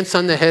can dance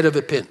on the head of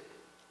a pin?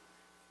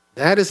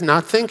 That is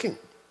not thinking.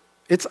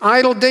 It's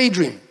idle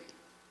daydreaming.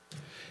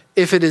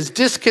 If it is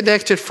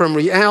disconnected from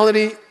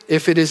reality,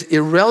 if it is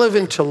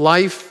irrelevant to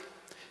life,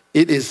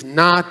 it is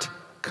not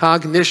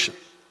cognition.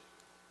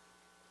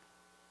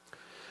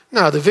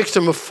 Now, the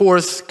victim of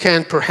force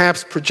can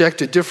perhaps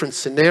project a different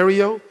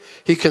scenario.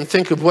 He can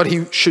think of what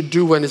he should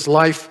do when his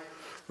life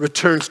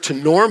returns to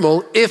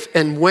normal, if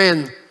and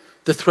when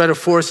the threat of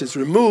force is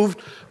removed,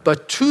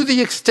 but to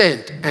the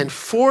extent and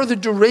for the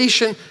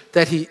duration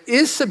that he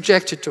is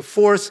subjected to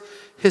force,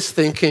 his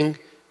thinking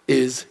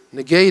is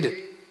negated.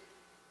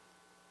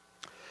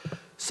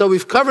 So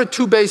we've covered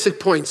two basic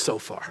points so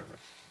far.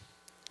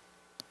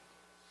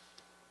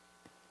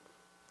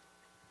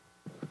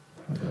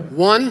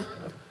 One,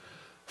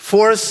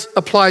 force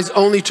applies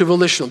only to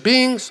volitional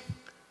beings.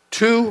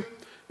 Two,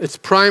 its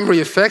primary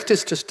effect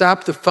is to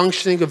stop the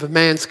functioning of a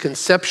man's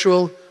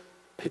conceptual,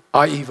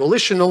 i.e.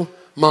 volitional,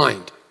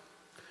 mind.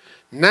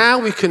 Now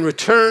we can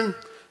return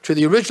to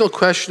the original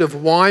question of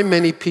why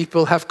many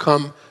people have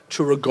come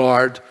to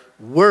regard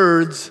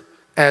words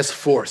as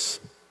force.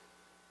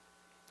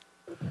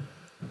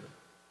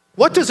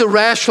 What does a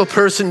rational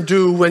person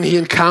do when he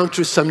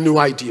encounters some new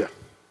idea?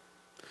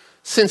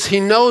 Since he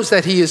knows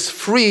that he is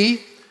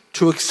free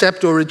to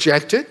accept or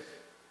reject it,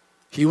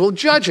 he will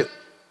judge it.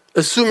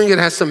 Assuming it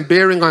has some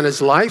bearing on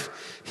his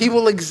life, he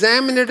will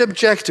examine it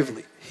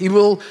objectively. He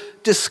will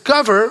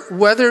discover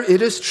whether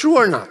it is true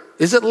or not.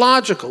 Is it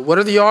logical? What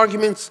are the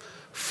arguments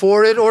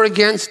for it or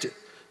against it?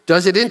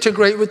 Does it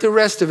integrate with the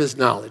rest of his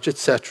knowledge,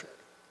 etc.?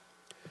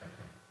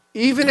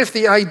 Even if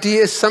the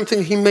idea is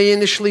something he may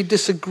initially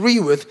disagree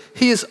with,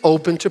 he is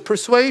open to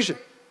persuasion.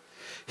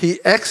 He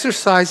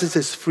exercises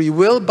his free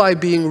will by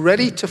being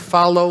ready to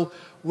follow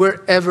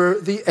wherever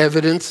the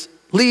evidence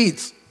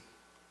leads.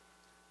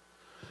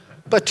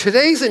 But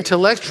today's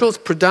intellectuals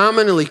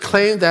predominantly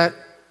claim that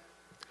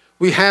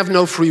we have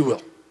no free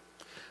will.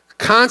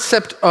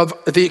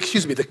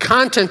 The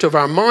content of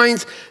our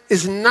minds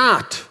is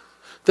not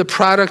the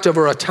product of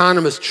our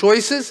autonomous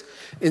choices.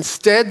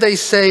 Instead, they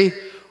say,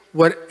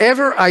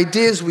 whatever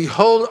ideas we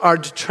hold are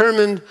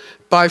determined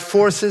by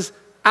forces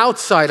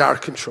outside our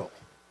control.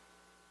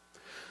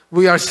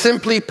 We are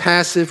simply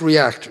passive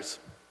reactors.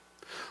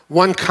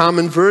 One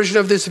common version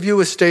of this view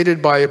is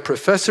stated by a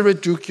professor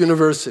at Duke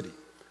University.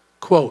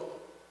 Quote,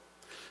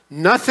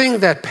 "Nothing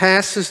that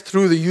passes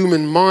through the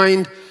human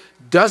mind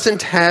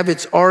doesn't have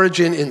its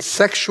origin in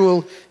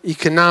sexual,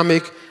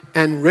 economic,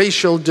 and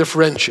racial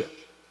differentia."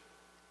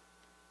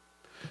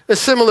 A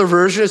similar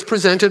version is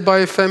presented by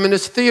a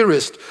feminist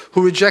theorist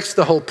who rejects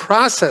the whole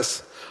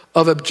process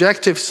of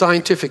objective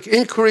scientific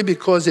inquiry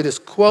because it is,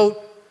 quote,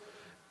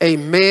 "a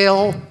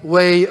male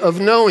way of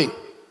knowing."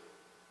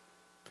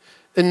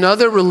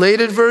 Another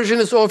related version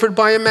is offered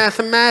by a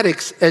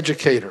mathematics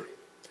educator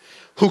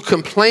who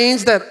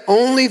complains that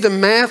only the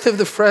math of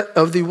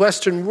the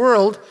Western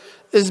world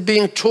is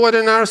being taught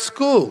in our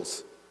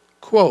schools.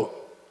 Quote,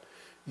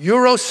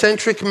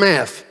 Eurocentric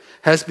math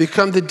has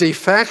become the de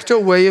facto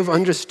way of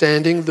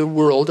understanding the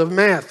world of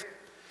math.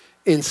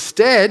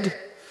 Instead,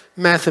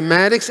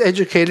 mathematics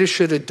educators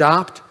should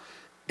adopt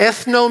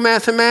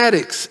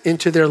ethnomathematics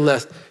into their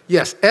lessons.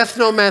 Yes,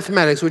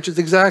 ethnomathematics, which is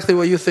exactly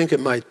what you think it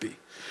might be.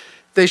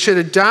 They should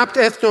adopt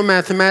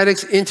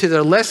ethnomathematics into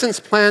their lessons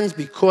plans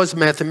because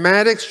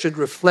mathematics should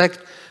reflect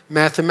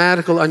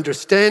mathematical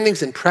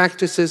understandings and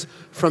practices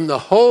from the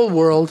whole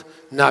world,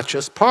 not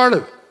just part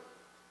of it.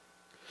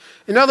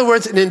 In other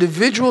words, an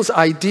individual's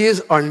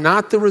ideas are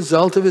not the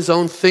result of his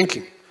own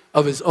thinking,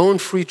 of his own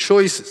free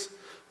choices.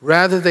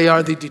 Rather, they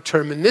are the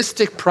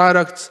deterministic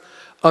products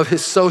of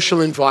his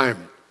social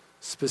environment,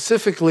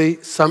 specifically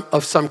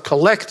of some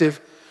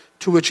collective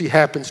to which he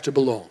happens to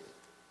belong.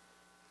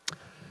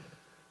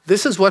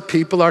 This is what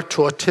people are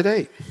taught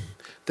today.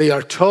 They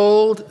are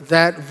told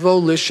that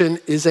volition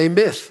is a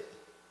myth.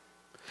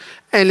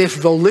 And if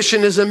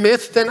volition is a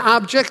myth, then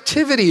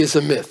objectivity is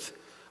a myth.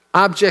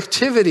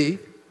 Objectivity,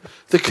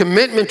 the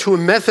commitment to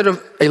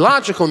a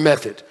logical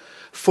method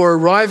for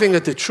arriving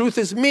at the truth,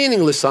 is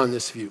meaningless on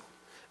this view.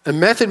 A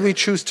method we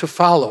choose to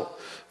follow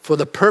for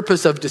the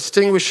purpose of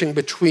distinguishing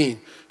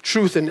between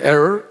truth and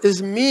error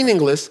is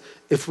meaningless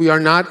if we are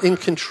not in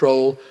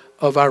control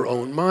of our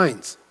own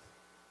minds.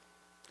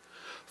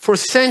 For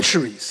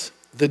centuries,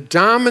 the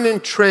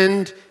dominant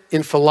trend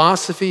in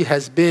philosophy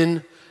has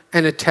been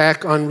an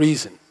attack on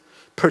reason,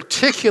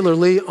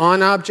 particularly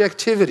on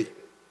objectivity.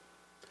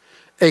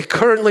 A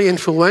currently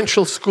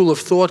influential school of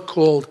thought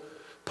called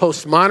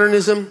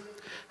postmodernism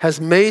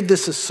has made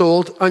this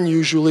assault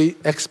unusually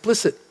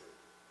explicit.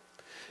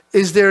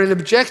 Is there an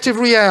objective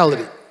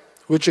reality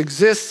which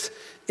exists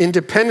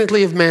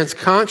independently of man's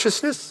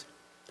consciousness?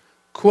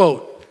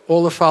 Quote,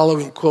 all the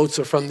following quotes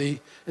are from the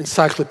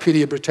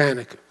Encyclopedia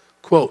Britannica.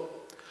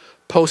 Quote,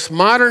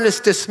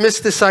 postmodernists dismiss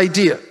this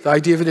idea, the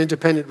idea of an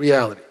independent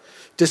reality,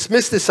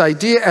 dismiss this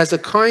idea as a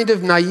kind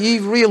of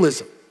naive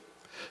realism.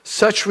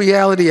 Such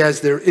reality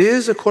as there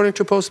is, according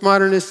to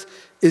postmodernists,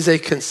 is a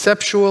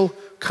conceptual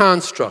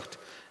construct,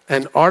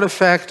 an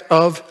artifact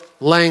of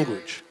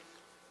language.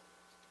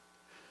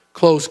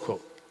 Close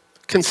quote.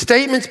 Can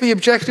statements be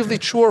objectively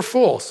true or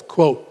false?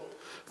 Quote,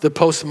 the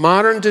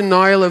postmodern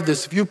denial of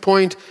this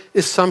viewpoint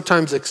is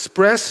sometimes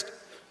expressed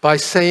by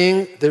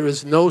saying there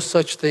is no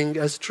such thing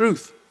as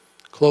truth.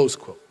 Close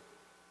quote.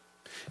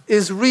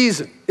 Is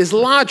reason, is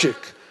logic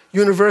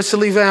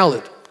universally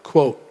valid?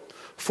 Quote,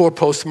 for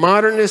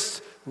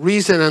postmodernists,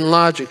 reason and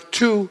logic,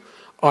 too,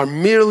 are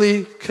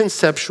merely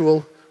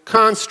conceptual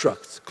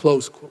constructs,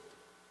 close quote.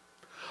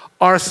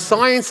 Are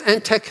science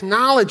and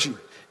technology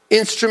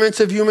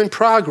instruments of human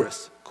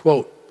progress?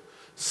 Quote,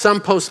 some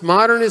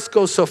postmodernists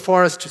go so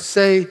far as to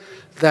say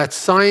that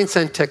science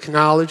and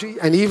technology,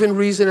 and even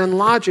reason and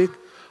logic,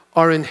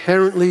 are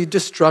inherently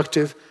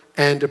destructive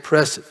and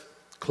oppressive,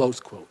 close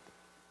quote.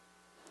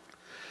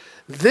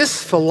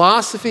 This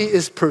philosophy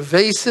is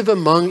pervasive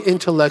among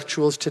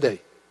intellectuals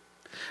today.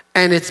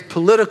 And its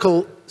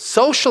political,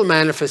 social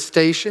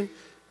manifestation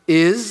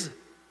is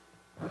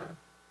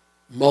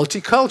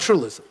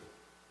multiculturalism.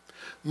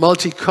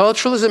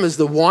 Multiculturalism is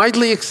the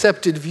widely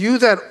accepted view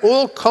that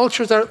all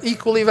cultures are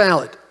equally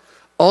valid.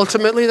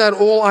 Ultimately, that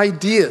all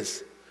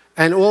ideas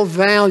and all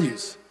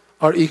values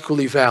are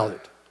equally valid.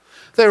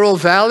 They're all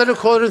valid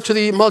according to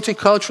the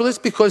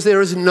multiculturalists because there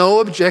is no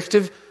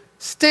objective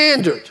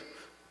standard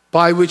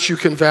by which you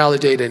can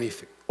validate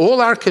anything.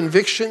 All our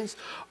convictions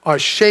are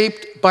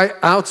shaped by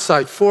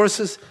outside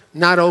forces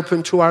not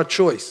open to our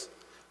choice.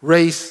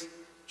 Race,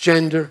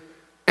 gender,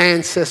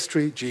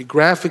 ancestry,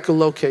 geographical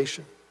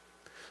location.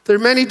 There are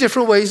many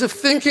different ways of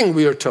thinking,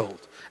 we are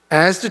told,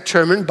 as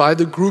determined by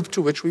the group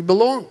to which we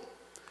belong.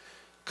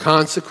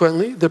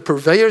 Consequently, the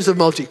purveyors of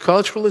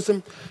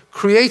multiculturalism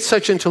create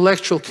such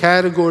intellectual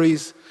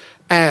categories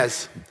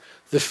as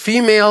the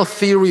female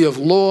theory of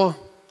law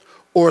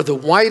or the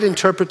white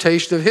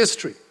interpretation of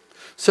history.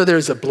 So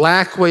there's a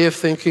black way of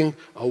thinking,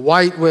 a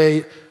white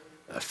way,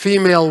 a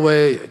female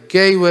way, a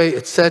gay way,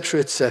 etc.,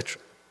 etc.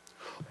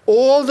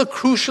 All the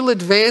crucial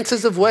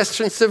advances of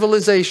Western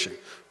civilization,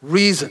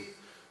 reason,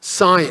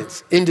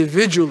 science,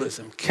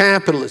 individualism,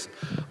 capitalism,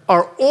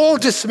 are all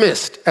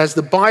dismissed as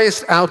the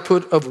biased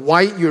output of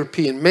white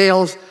European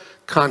males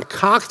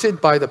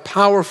concocted by the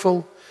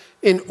powerful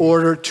in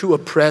order to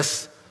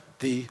oppress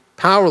the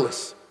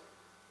powerless.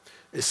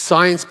 Is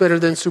science better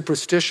than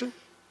superstition?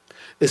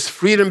 Is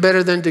freedom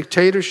better than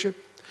dictatorship?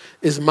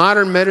 Is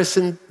modern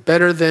medicine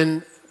better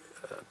than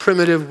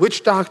primitive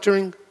witch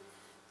doctoring?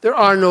 There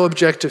are no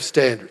objective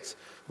standards,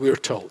 we are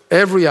told.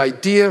 Every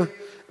idea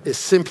is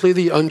simply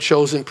the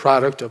unchosen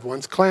product of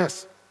one's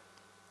class.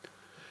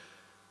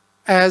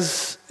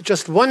 As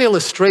just one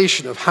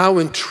illustration of how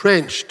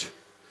entrenched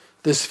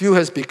this view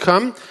has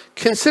become,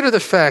 consider the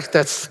fact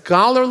that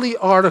scholarly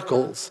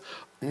articles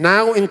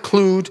now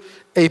include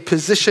a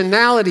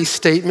positionality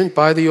statement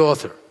by the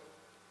author.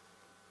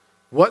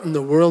 What in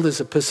the world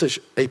is a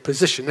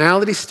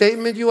positionality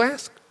statement, you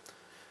ask?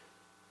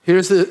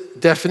 Here's the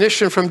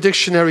definition from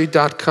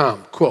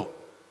dictionary.com. Quote,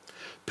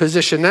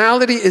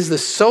 positionality is the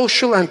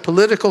social and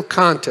political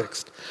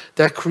context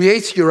that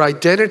creates your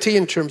identity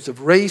in terms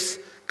of race,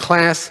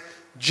 class,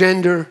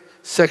 gender,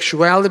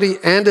 sexuality,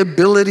 and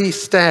ability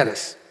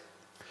status.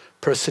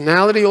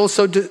 Positionality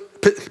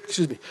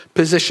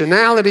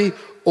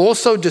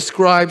also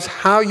describes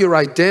how your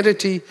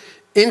identity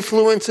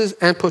influences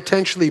and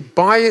potentially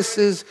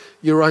biases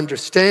your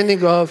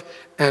understanding of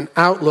and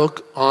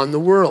outlook on the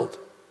world.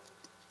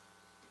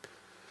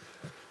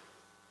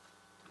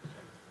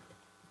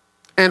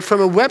 And from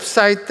a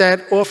website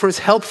that offers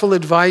helpful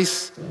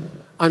advice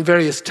on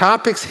various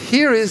topics,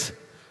 here is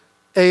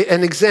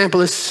an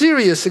example, a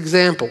serious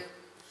example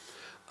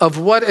of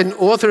what an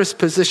author's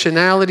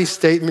positionality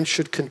statement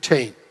should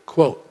contain.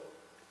 Quote,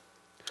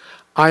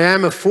 I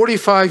am a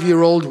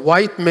 45-year-old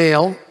white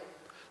male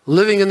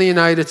living in the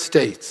United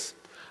States.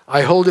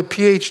 I hold a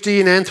PhD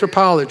in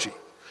anthropology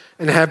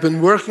and have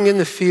been working in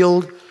the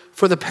field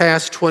for the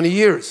past 20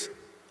 years.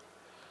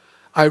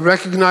 I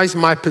recognize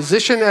my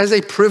position as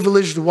a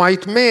privileged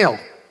white male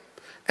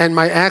and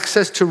my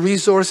access to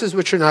resources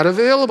which are not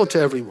available to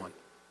everyone.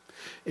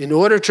 In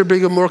order to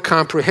bring a more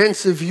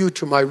comprehensive view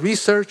to my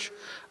research,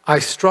 I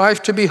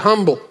strive to be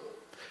humble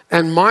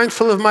and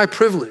mindful of my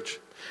privilege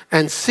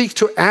and seek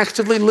to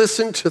actively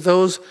listen to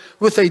those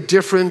with a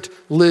different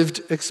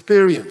lived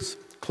experience.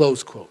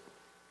 Close quote.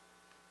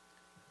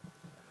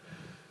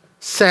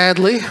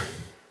 Sadly,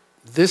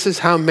 this is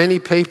how many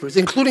papers,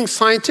 including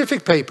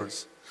scientific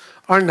papers,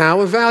 are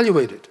now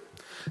evaluated,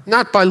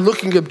 not by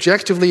looking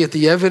objectively at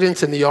the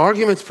evidence and the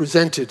arguments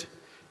presented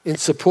in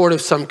support of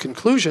some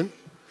conclusion,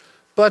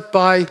 but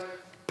by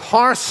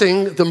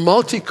parsing the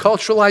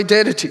multicultural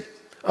identity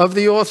of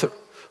the author,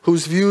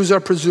 whose views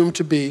are presumed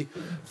to be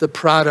the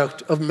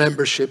product of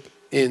membership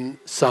in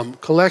some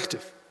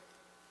collective.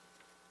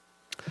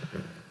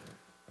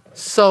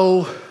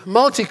 So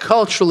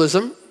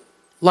multiculturalism,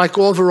 like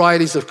all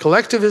varieties of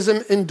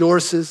collectivism,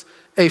 endorses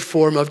a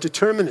form of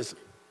determinism.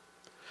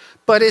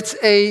 But it's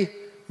a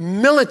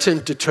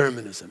militant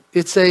determinism.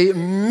 It's a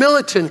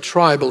militant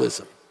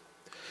tribalism.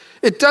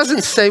 It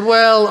doesn't say,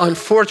 well,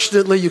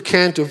 unfortunately, you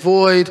can't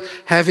avoid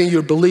having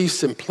your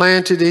beliefs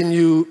implanted in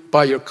you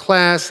by your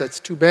class. That's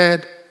too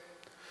bad.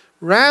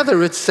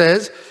 Rather, it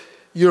says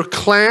your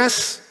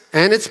class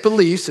and its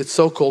beliefs, its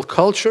so-called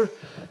culture,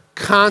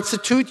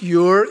 constitute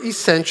your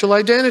essential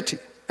identity,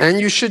 and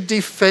you should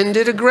defend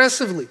it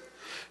aggressively.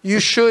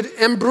 You should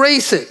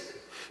embrace it.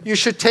 You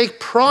should take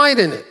pride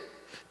in it.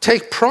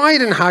 Take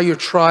pride in how your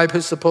tribe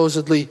has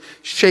supposedly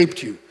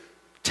shaped you.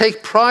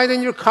 Take pride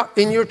in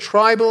your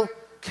tribal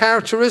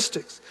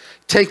characteristics.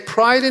 Take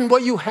pride in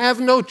what you have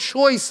no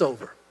choice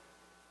over.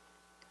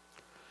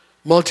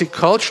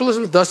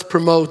 Multiculturalism thus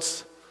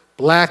promotes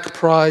Black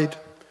pride,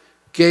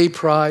 gay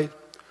pride,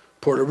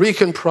 Puerto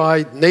Rican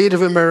pride,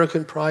 Native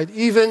American pride,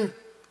 even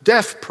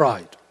deaf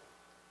pride.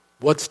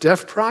 What's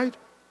deaf pride?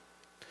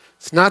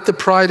 It's not the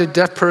pride a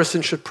deaf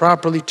person should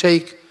properly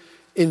take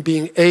in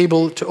being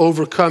able to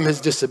overcome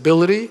his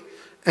disability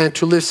and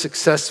to live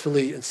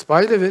successfully in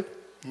spite of it.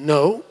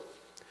 No.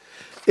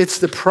 It's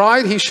the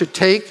pride he should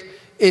take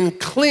in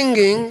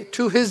clinging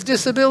to his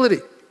disability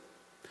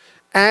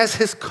as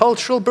his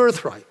cultural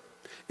birthright.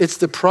 It's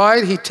the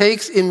pride he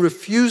takes in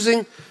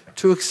refusing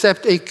to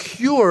accept a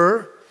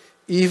cure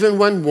even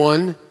when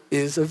one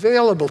is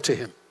available to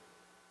him.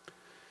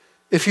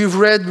 If you've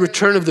read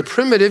Return of the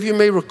Primitive, you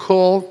may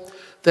recall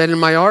that in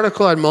my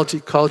article on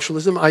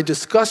multiculturalism, I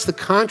discussed the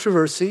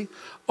controversy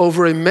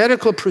over a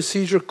medical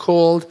procedure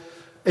called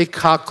a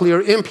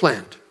cochlear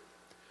implant.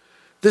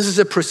 This is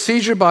a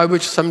procedure by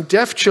which some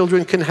deaf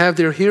children can have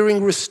their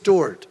hearing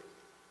restored.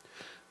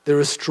 There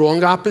is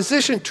strong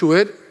opposition to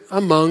it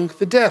among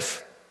the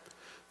deaf.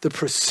 The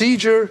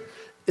procedure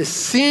is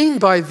seen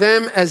by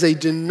them as a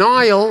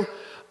denial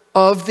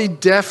of the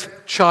deaf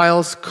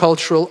child's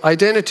cultural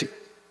identity.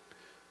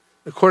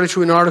 According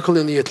to an article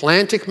in The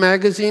Atlantic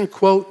magazine,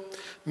 quote,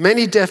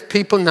 many deaf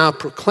people now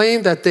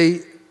proclaim that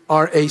they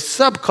are a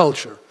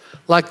subculture,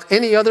 like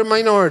any other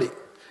minority,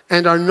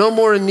 and are no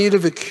more in need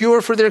of a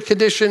cure for their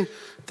condition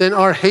than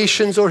are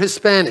Haitians or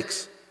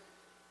Hispanics.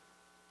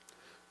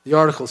 The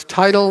article's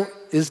title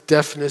is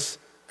Deafness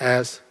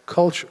as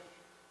Culture.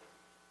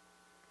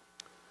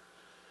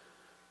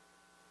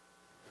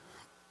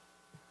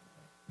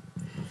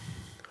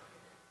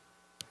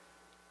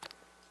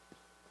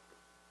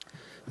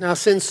 Now,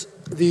 since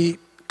the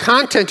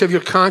content of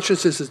your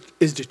consciousness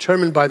is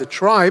determined by the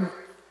tribe,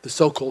 the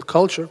so-called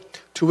culture,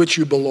 to which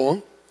you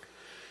belong,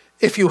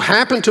 if you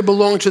happen to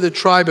belong to the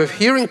tribe of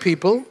hearing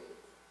people,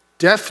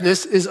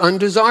 deafness is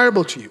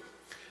undesirable to you.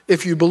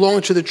 If you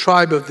belong to the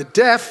tribe of the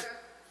deaf,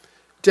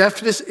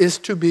 deafness is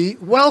to be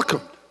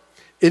welcomed.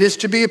 It is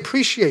to be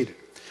appreciated.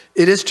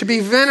 It is to be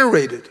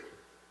venerated.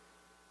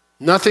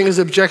 Nothing is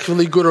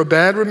objectively good or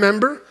bad,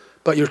 remember,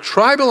 but your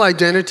tribal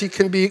identity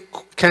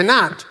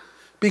cannot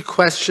be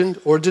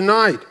questioned or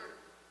denied.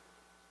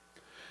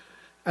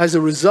 As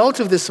a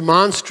result of this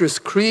monstrous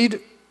creed,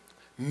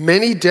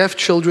 many deaf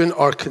children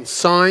are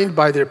consigned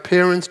by their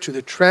parents to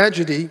the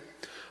tragedy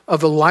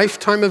of a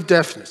lifetime of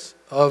deafness,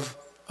 of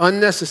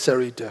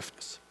unnecessary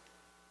deafness.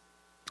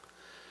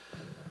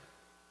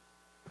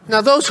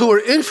 Now, those who are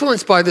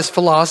influenced by this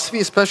philosophy,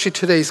 especially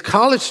today's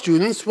college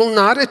students, will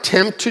not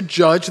attempt to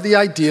judge the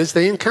ideas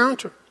they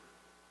encounter.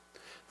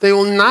 They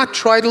will not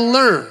try to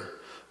learn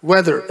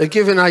whether a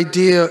given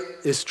idea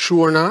is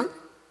true or not.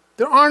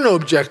 There are no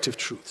objective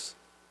truths.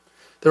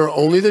 There are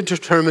only the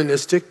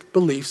deterministic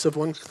beliefs of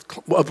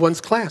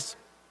one's class.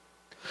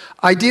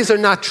 Ideas are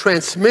not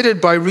transmitted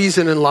by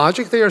reason and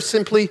logic. They are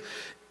simply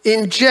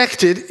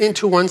injected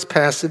into one's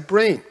passive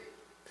brain.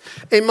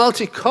 A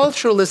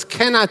multiculturalist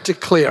cannot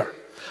declare,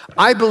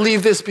 I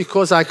believe this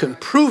because I can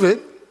prove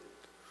it.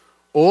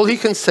 All he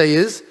can say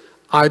is,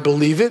 I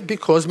believe it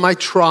because my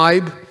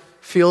tribe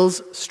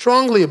feels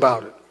strongly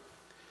about it.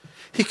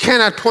 He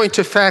cannot point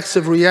to facts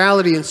of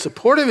reality in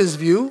support of his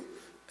view.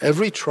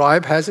 Every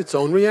tribe has its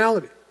own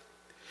reality.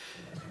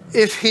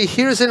 If he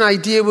hears an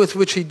idea with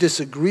which he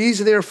disagrees,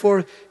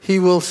 therefore, he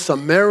will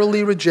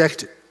summarily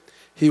reject it.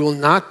 He will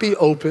not be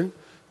open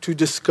to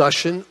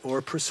discussion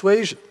or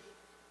persuasion.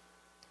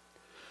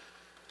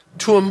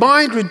 To a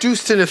mind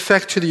reduced in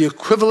effect to the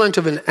equivalent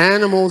of an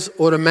animal's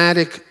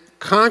automatic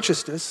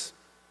consciousness,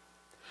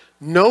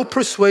 no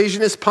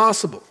persuasion is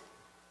possible.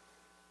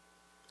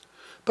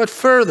 But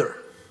further,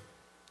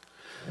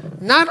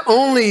 not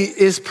only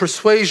is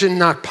persuasion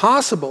not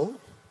possible,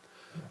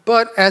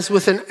 but as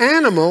with an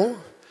animal,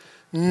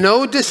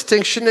 no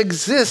distinction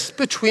exists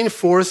between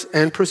force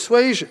and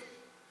persuasion,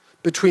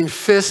 between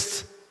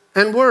fists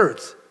and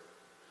words.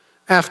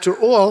 After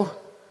all,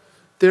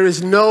 there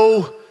is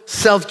no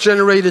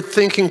self-generated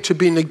thinking to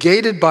be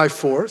negated by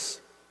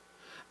force,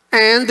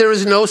 and there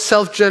is no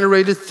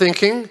self-generated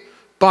thinking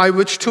by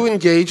which to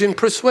engage in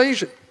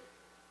persuasion.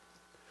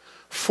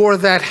 For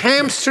that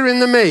hamster in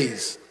the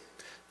maze,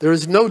 there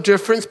is no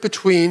difference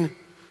between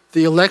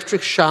the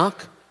electric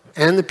shock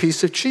and the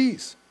piece of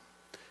cheese.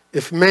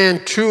 If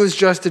man too is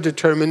just a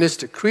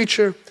deterministic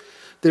creature,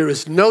 there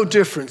is no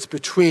difference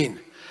between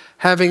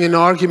having an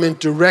argument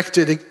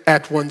directed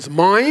at one's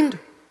mind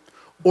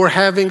or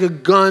having a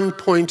gun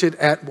pointed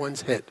at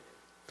one's head.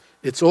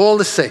 It's all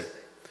the same.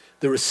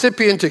 The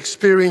recipient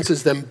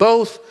experiences them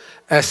both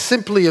as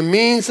simply a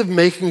means of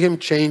making him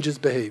change his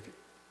behavior.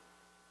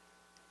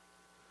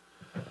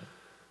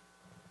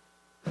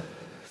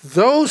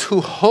 Those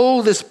who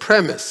hold this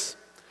premise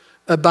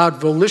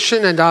about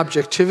volition and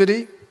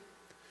objectivity,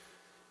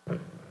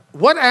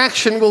 what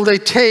action will they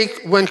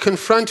take when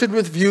confronted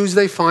with views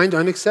they find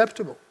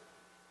unacceptable?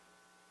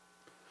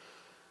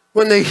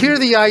 When they hear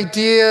the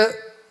idea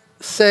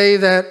say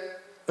that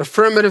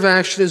affirmative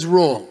action is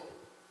wrong,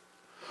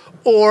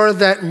 or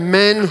that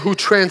men who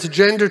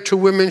transgender to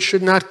women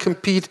should not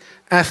compete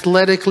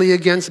athletically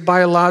against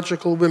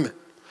biological women,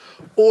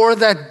 or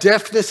that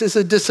deafness is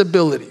a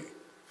disability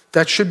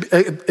that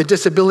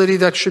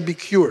should be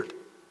cured.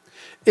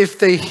 If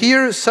they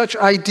hear such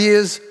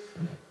ideas,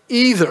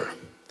 either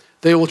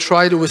they will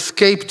try to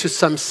escape to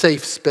some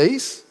safe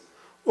space,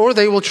 or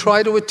they will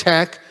try to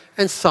attack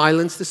and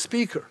silence the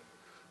speaker.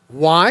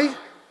 Why?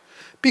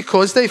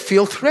 Because they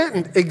feel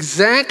threatened,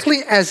 exactly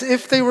as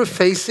if they were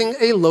facing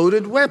a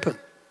loaded weapon.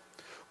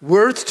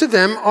 Words to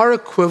them are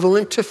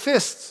equivalent to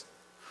fists.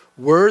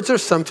 Words are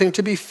something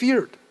to be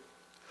feared.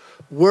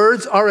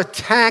 Words are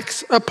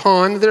attacks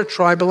upon their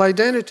tribal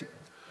identity.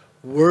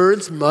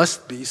 Words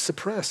must be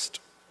suppressed.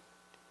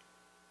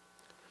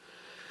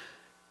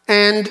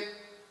 And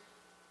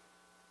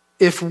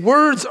if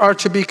words are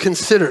to be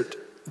considered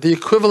the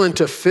equivalent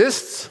of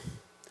fists,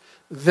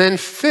 then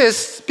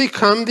fists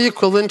become the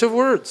equivalent of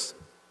words.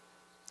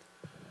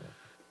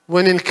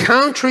 When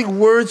encountering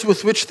words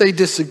with which they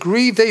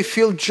disagree, they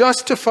feel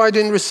justified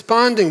in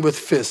responding with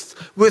fists,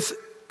 with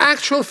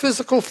actual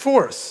physical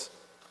force.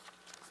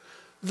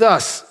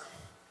 Thus,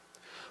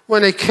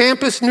 when a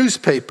campus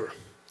newspaper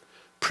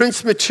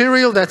prints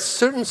material that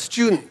certain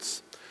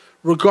students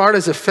regard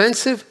as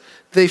offensive,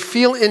 they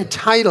feel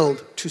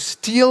entitled to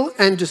steal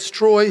and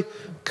destroy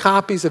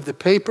copies of the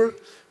paper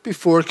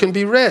before it can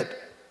be read.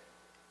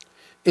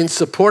 In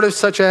support of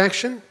such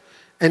action,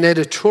 an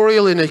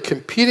editorial in a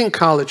competing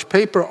college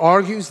paper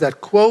argues that,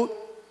 quote,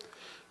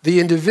 the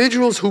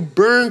individuals who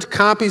burned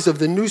copies of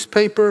the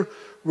newspaper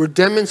were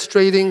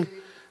demonstrating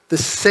the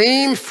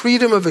same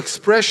freedom of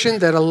expression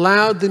that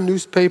allowed the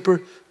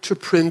newspaper to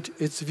print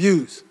its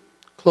views,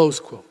 close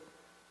quote.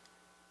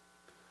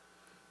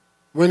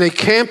 When a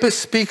campus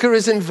speaker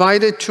is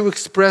invited to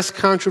express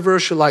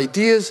controversial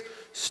ideas,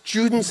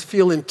 students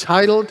feel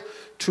entitled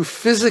to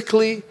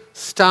physically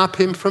stop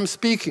him from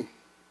speaking.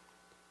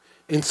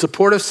 In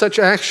support of such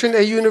action,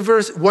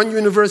 one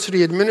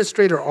university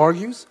administrator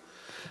argues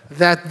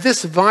that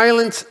this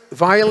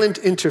violent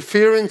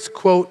interference,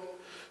 quote,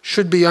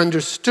 should be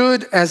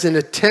understood as an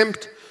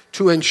attempt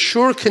to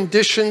ensure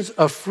conditions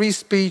of free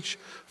speech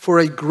for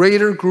a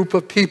greater group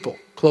of people,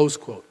 close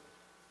quote.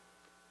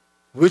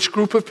 Which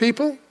group of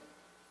people?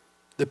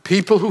 The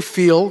people who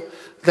feel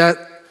that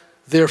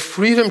their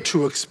freedom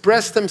to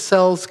express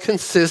themselves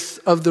consists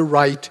of the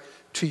right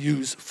to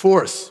use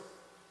force.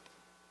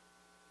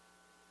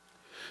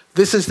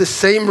 This is the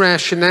same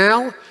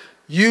rationale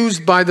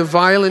used by the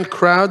violent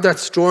crowd that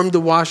stormed the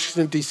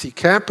Washington, D.C.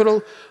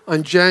 Capitol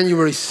on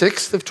January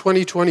 6th of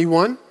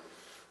 2021.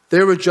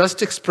 They were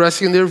just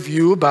expressing their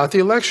view about the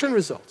election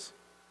results.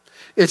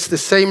 It's the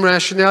same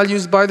rationale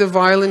used by the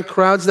violent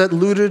crowds that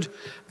looted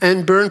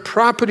and burned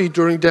property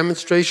during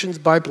demonstrations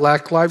by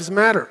Black Lives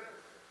Matter.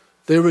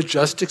 They were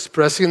just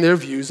expressing their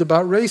views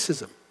about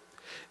racism.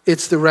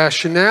 It's the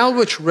rationale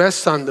which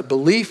rests on the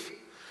belief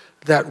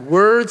that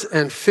words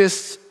and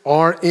fists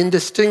are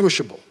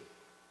indistinguishable.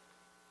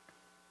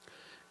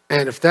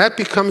 And if that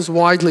becomes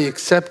widely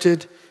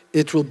accepted,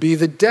 it will be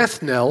the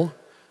death knell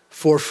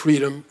for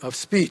freedom of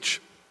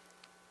speech.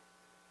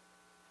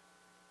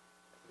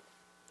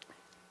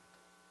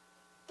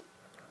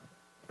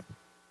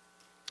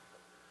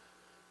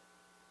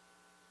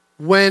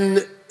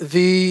 When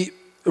the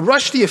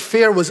Rushdie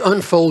affair was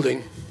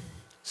unfolding,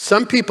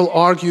 some people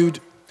argued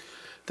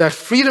that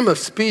freedom of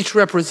speech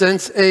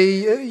represents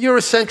a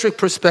Eurocentric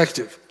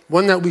perspective,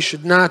 one that we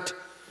should not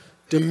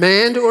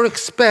demand or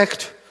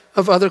expect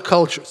of other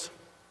cultures.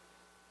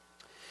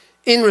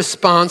 In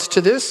response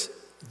to this,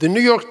 the New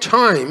York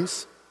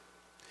Times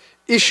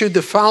issued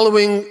the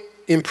following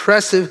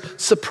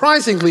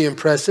surprisingly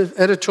impressive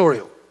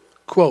editorial.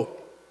 Quote,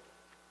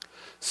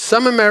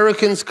 "Some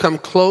Americans come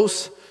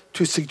close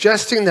to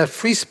suggesting that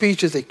free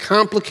speech is a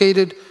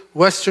complicated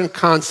Western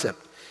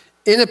concept,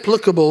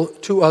 inapplicable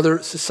to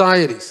other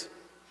societies.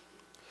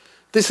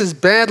 This is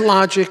bad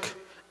logic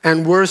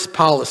and worse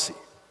policy.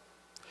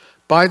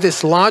 By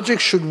this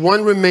logic, should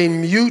one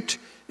remain mute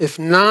if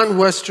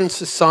non-Western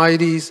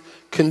societies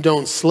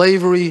condone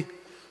slavery,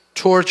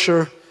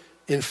 torture,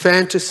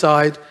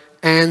 infanticide,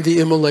 and the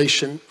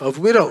immolation of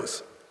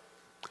widows?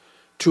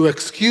 To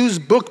excuse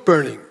book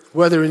burning,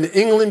 whether in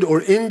England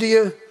or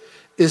India,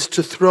 is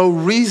to throw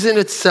reason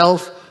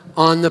itself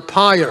on the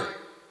pyre."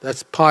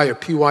 That's pyre,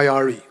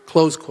 P-Y-R-E,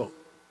 close quote.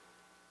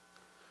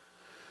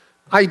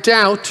 I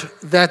doubt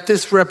that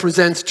this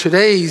represents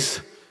today's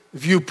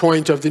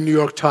viewpoint of the New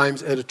York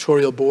Times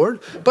editorial board,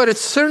 but it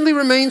certainly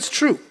remains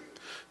true.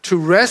 To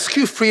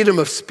rescue freedom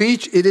of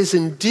speech, it is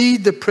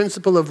indeed the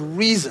principle of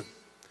reason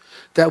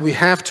that we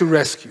have to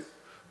rescue.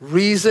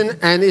 Reason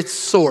and its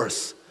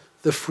source,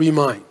 the free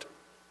mind.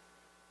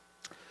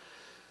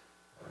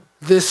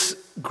 This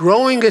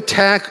growing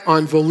attack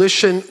on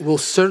volition will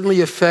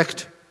certainly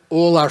affect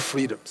all our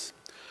freedoms.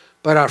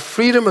 But our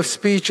freedom of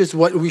speech is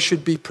what we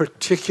should be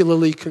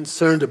particularly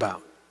concerned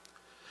about.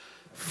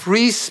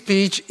 Free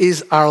speech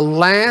is our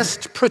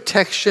last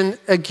protection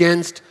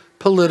against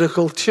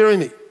political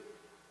tyranny.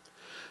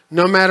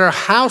 No matter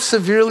how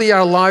severely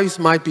our lives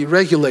might be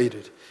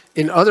regulated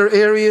in other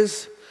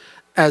areas,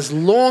 as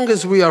long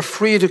as we are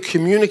free to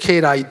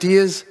communicate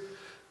ideas,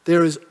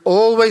 there is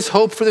always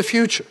hope for the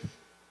future.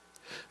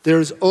 There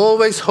is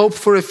always hope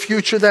for a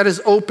future that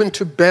is open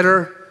to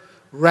better,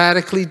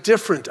 radically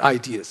different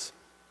ideas.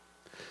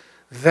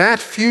 That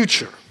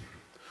future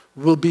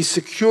will be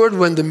secured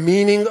when the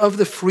meaning of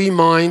the free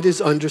mind is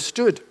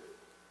understood.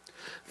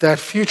 That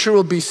future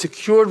will be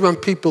secured when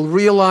people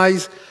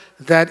realize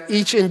that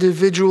each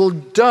individual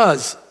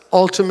does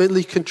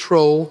ultimately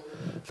control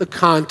the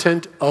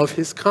content of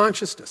his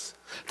consciousness,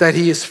 that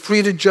he is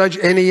free to judge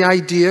any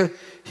idea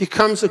he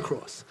comes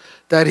across,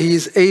 that he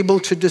is able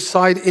to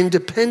decide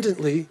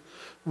independently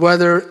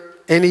whether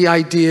any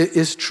idea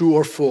is true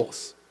or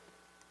false.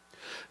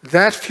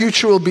 That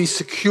future will be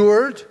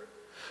secured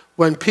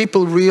when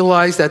people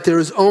realize that there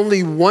is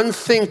only one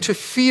thing to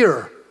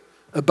fear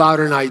about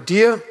an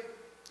idea: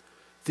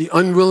 the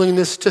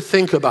unwillingness to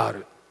think about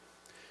it.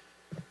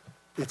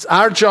 It's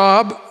our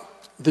job,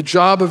 the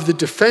job of the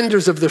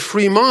defenders of the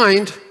free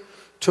mind,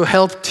 to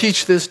help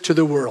teach this to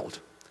the world.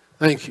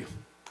 Thank you.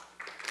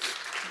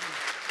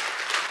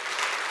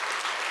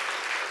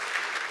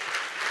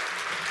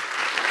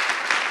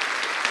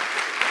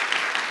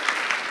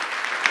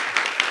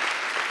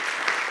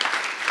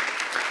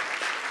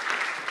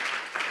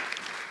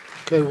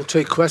 Okay, we'll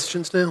take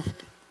questions now.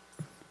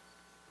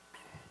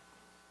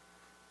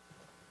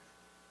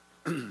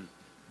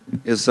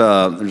 There's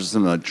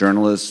some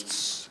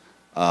journalists,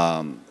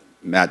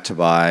 Matt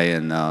Tabai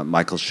and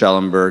Michael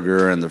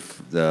Schellenberger, and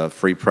the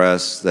Free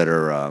Press that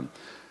are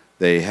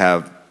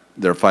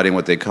they're fighting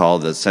what they call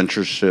the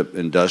censorship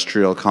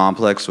industrial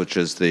complex, which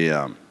is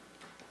the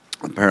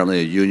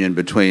apparently a union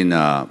between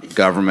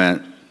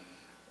government,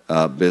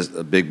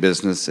 big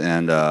business,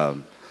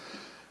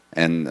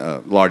 and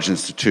large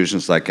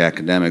institutions like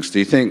academics. Do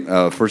you think,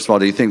 first of all,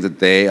 do you think that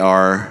they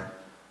are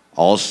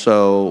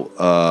also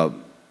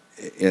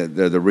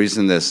the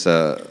reason this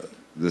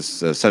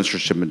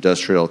censorship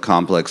industrial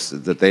complex,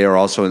 that they are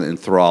also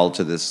enthralled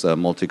to this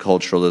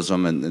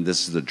multiculturalism, and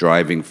this is the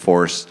driving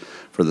force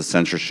for the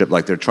censorship?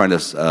 Like they're trying to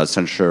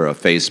censor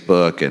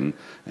Facebook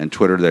and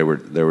Twitter. They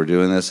were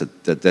doing this.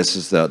 That this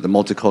is the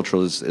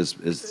multicultural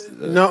is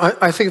No,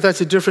 I think that's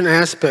a different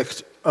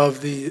aspect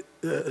of the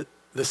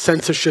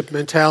censorship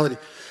mentality.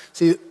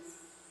 See,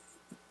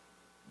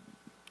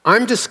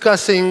 I'm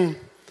discussing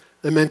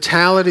the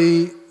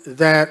mentality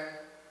that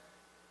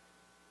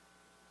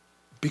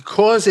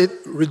because it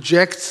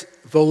rejects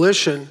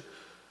volition,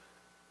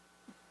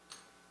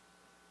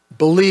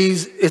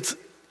 believes it's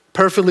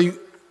perfectly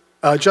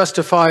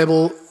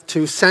justifiable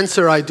to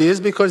censor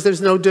ideas because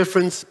there's no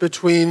difference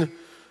between,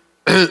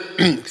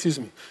 excuse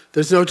me,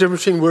 there's no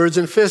difference between words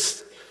and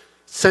fists.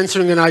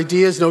 Censoring an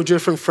idea is no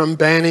different from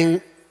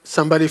banning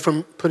somebody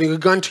from putting a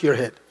gun to your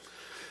head.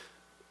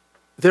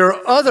 There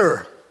are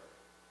other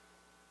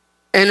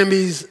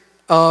enemies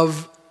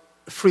of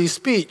free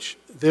speech.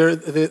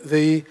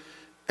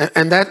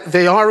 And that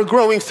they are a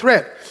growing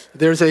threat.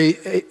 There's a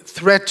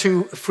threat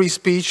to free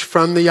speech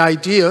from the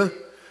idea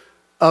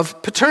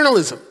of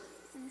paternalism,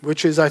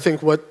 which is, I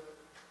think,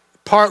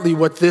 partly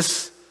what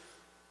this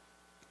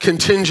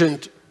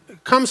contingent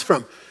comes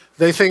from.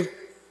 They think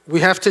we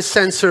have to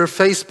censor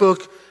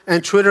Facebook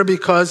and Twitter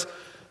because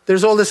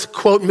there's all this,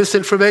 quote,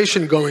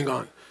 misinformation going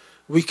on.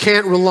 We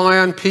can't rely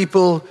on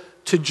people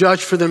to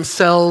judge for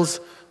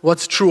themselves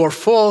what's true or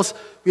false.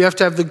 We have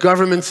to have the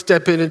government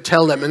step in and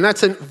tell them. And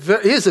that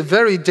is a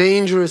very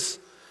dangerous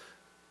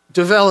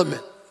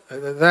development.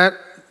 That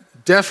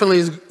definitely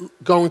is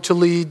going to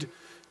lead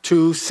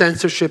to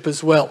censorship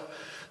as well.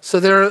 So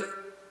there are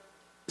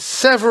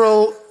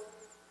several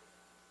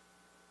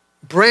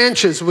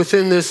branches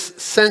within this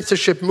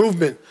censorship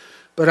movement,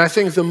 but I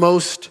think the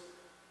most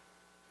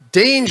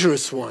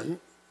dangerous one,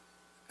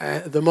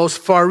 the most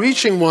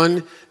far-reaching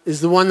one, is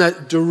the one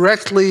that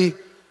directly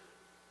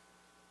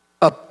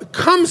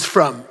comes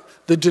from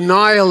the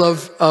denial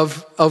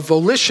of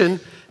volition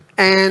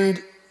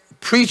and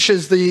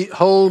preaches the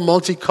whole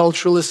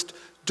multiculturalist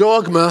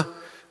dogma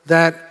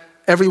that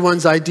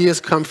everyone's ideas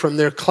come from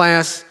their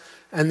class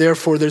and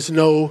therefore there's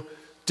no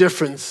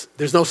difference.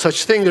 There's no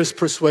such thing as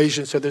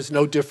persuasion, so there's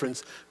no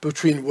difference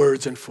between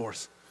words and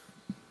force.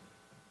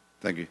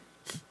 Thank you.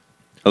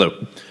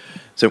 Hello.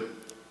 So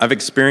I've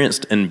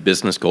experienced in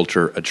business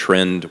culture a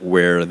trend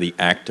where the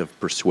act of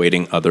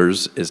persuading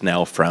others is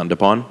now frowned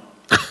upon.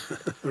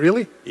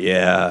 Really?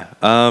 Yeah.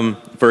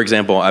 For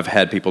example, I've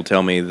had people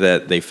tell me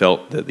that they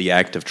felt that the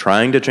act of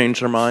trying to change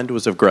their mind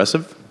was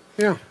aggressive.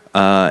 Yeah.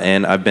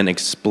 And I've been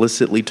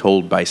explicitly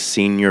told by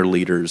senior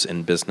leaders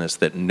in business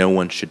that no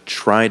one should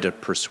try to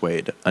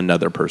persuade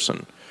another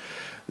person.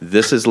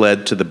 This has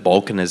led to the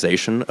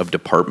balkanization of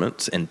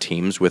departments and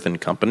teams within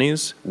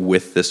companies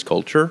with this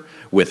culture,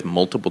 with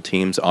multiple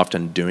teams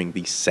often doing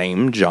the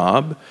same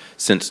job,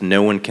 since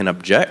no one can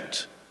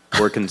object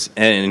or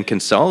and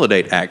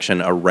consolidate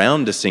action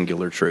around a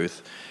singular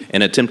truth,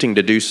 and attempting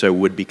to do so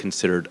would be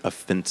considered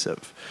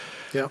offensive.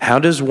 Yeah. How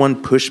does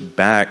one push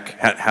back?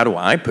 How do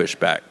I push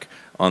back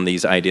on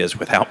these ideas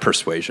without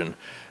persuasion?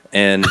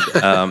 And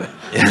and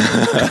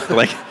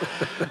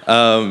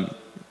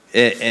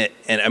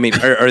I mean,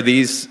 are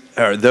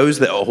those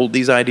that hold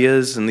these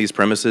ideas and these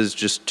premises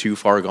just too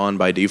far gone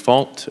by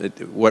default?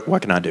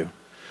 What can I do?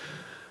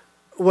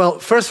 Well,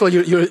 first of all,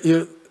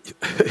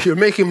 you're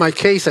making my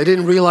case. I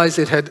didn't realize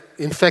it had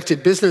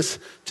infected business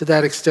to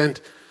that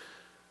extent.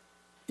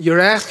 You're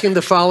asking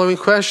the following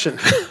question.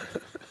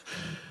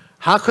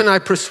 How can I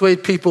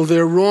persuade people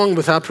they're wrong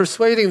without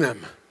persuading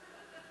them?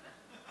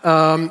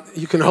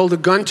 You can hold a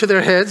gun to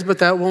their heads, but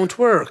that won't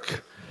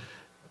work.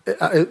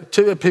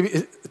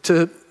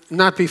 To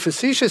not be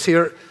facetious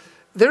here,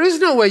 there is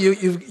no way.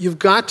 You've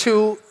got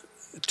to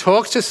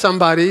talk to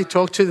somebody,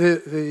 talk to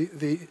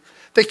the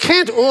they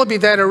can't all be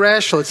that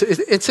irrational.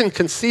 It's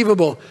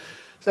inconceivable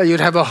that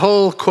you'd have a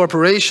whole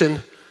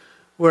corporation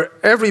where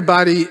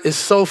everybody is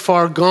so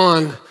far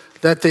gone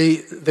that they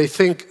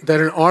think that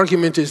an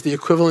argument is the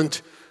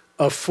equivalent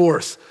of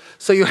force.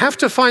 So you have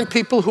to find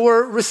people who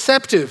are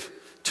receptive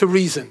to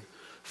reason.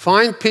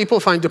 Find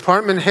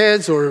department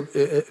heads or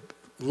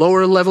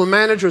lower level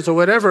managers or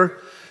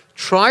whatever.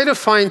 Try to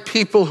find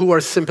people who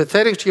are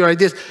sympathetic to your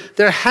ideas.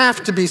 There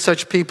have to be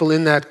such people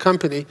in that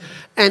company.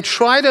 And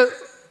try to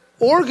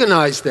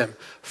organize them.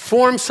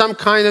 Form some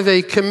kind of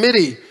a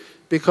committee,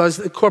 because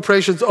the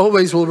corporations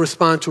always will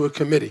respond to a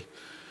committee.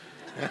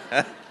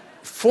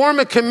 Form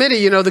a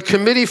committee, the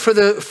committee for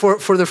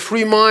the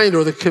free mind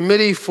or the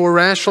committee for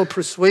rational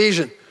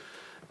persuasion,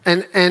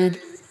 and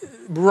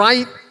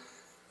write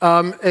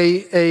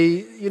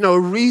a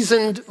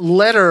reasoned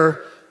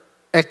letter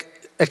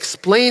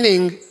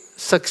explaining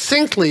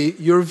succinctly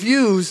your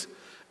views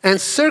and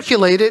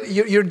circulate it.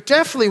 You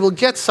definitely will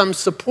get some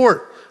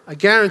support. I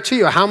guarantee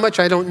you. How much,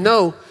 I don't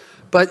know,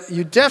 but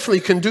you definitely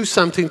can do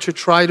something to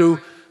try to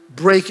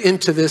break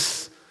into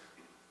this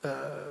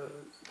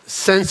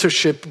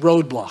censorship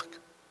roadblock.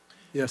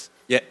 Yes?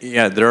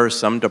 Yeah. There are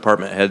some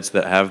department heads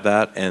that have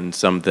that and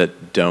some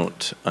that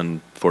don't,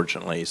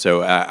 unfortunately.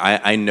 So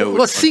I know...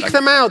 Well, seek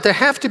them out. There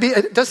have to be...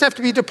 It doesn't have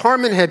to be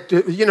department head,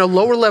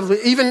 lower level,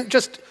 even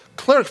just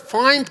clerk.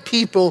 Find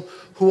people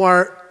who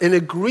are in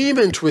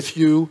agreement with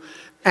you,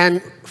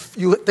 and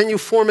then you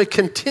form a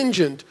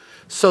contingent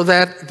so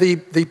that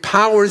the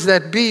powers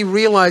that be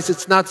realize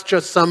it's not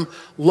just some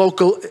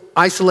local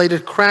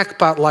isolated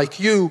crackpot like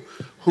you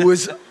who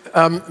is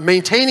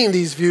maintaining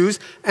these views,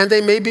 and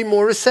they may be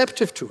more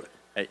receptive to it.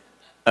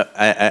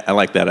 I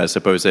like that. I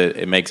suppose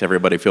it makes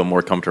everybody feel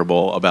more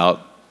comfortable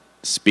about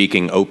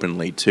speaking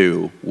openly,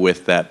 too,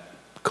 with that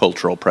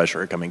cultural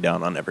pressure coming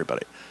down on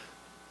everybody.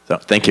 So,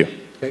 thank you.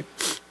 Okay.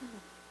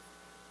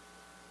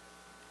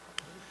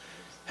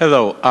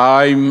 Hello.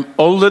 I'm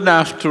old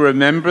enough to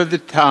remember the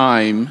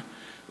time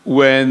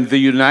when the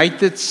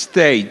United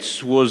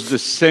States was the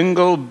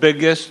single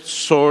biggest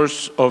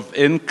source of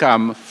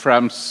income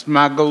from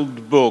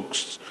smuggled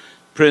books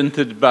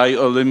printed by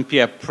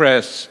Olympia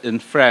Press in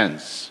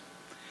France.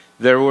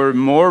 There were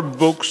more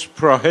books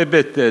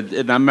prohibited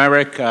in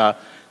America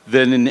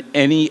than in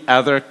any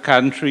other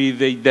country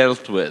they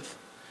dealt with.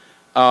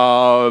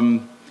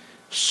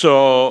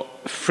 So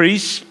free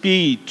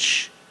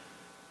speech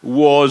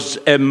was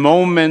a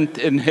moment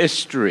in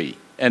history,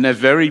 and a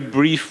very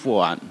brief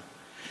one.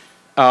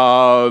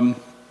 And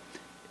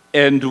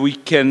we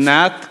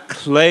cannot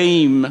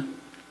claim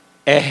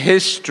a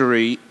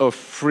history of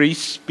free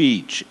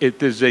speech.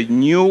 It is a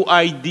new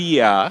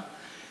idea,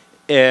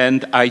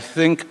 and I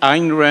think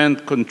Ayn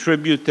Rand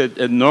contributed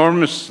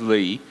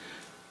enormously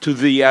to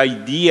the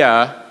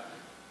idea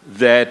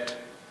that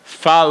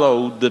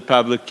followed the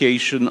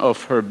publication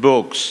of her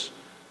books,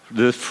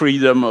 The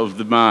Freedom of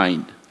the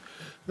Mind.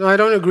 No, I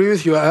don't agree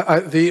with you.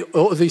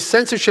 The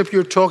censorship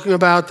you're talking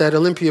about that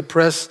Olympia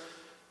Press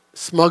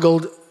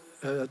smuggled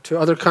to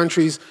other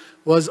countries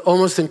was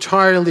almost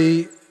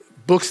entirely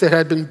books that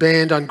had been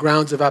banned on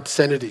grounds of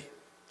obscenity.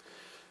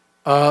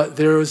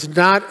 There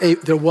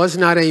was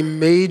not a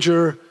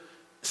major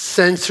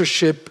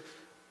censorship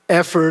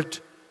effort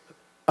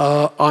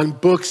on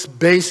books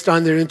based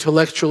on their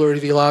intellectual or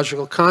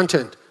ideological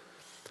content.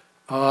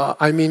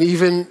 I mean,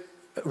 even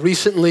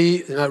recently,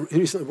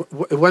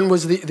 when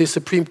was the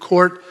Supreme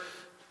Court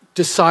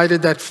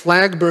decided that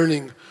flag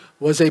burning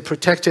was a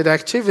protected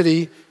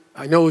activity?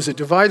 I know it was a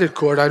divided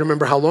court. I don't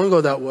remember how long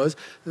ago that was.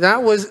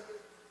 That was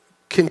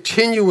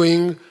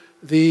continuing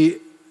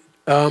the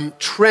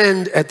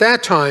trend at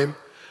that time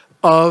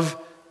of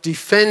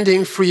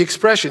defending free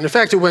expression. In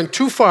fact, it went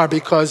too far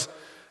because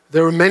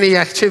there were many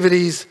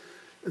activities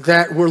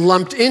that were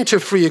lumped into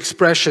free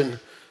expression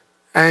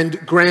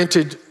and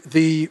granted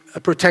the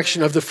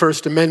protection of the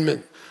First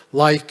Amendment,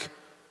 like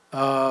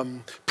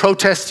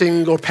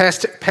protesting or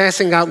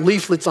passing out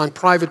leaflets on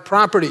private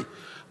property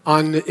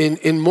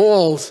in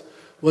malls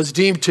was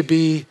deemed to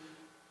be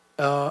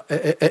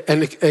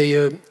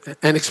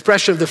an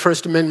expression of the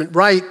First Amendment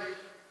right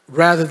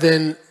rather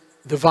than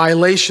the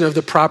violation of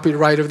the property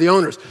right of the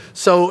owners.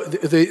 So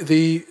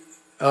the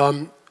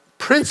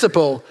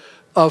principle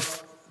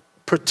of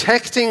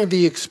protecting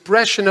the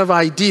expression of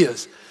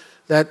ideas,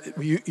 that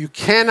you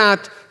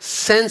cannot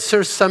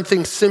censor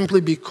something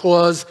simply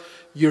because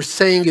you're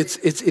saying it's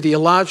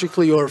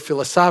ideologically or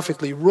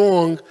philosophically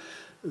wrong,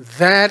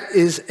 that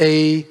is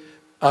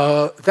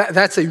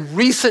that's a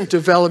recent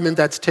development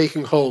that's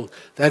taking hold.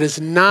 That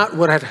is not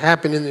what had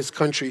happened in this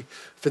country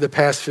for the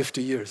past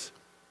 50 years.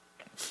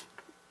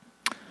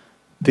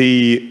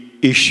 The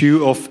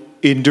issue of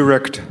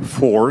indirect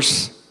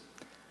force,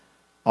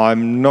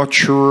 I'm not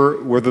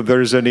sure whether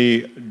there's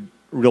any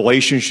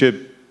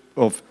relationship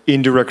of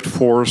indirect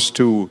force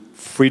to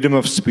freedom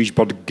of speech,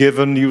 but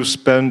given you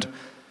spend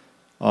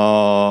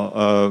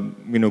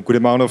good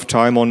amount of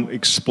time on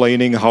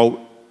explaining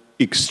how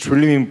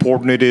extremely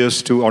important it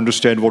is to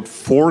understand what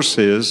force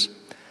is,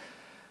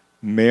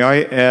 may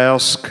I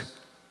ask,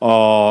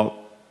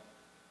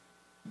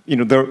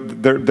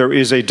 there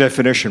is a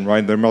definition,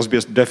 right? There must be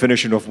a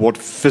definition of what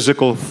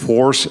physical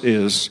force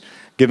is,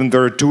 given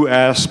there are two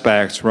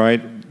aspects,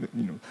 right?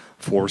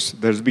 Force,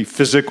 there has to be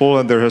physical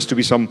and there has to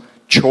be some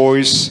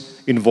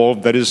choice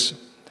involved that is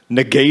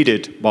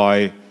negated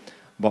by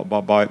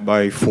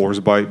force,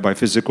 by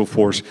physical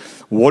force.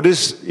 What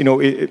is,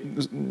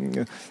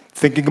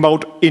 thinking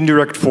about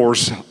indirect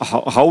force,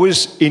 how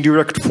is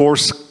indirect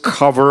force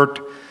covered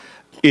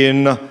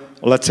in,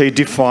 let's say,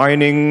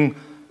 defining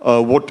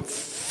what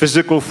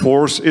physical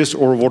force is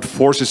or what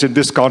force is in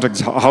this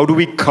context? How do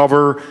we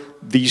cover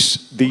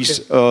these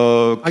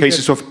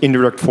cases of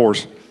indirect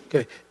force?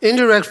 Okay,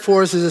 indirect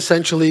force is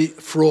essentially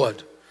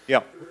fraud.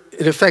 Yeah.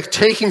 In effect,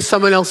 taking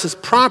someone else's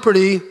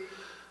property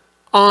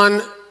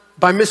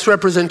by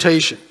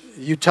misrepresentation.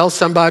 You tell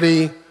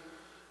somebody,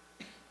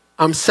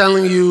 I'm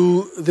selling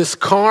you this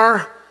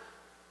car,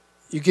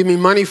 you give me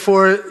money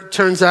for it,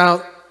 turns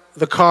out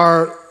the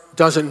car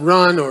doesn't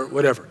run or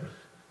whatever.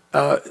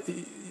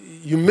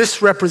 You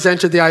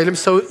misrepresented the item,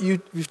 so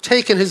you've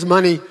taken his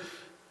money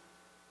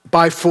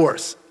by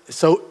force.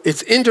 So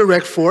it's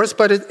indirect force,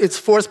 but it's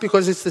force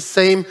because it's the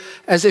same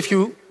as if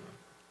you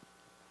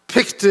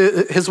picked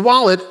his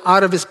wallet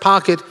out of his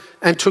pocket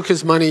and took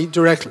his money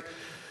directly.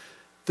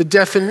 The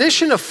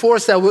definition of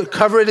force that would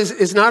cover it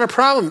is not a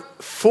problem.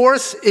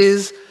 Force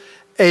is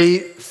a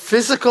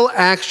physical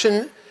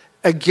action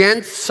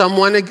against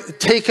someone,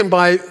 taken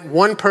by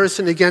one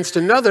person against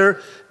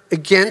another,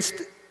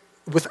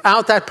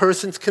 without that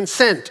person's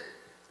consent.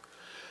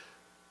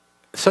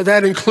 So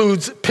that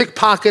includes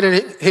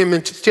pickpocketing him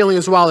and stealing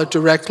his wallet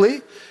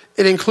directly.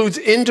 It includes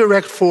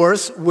indirect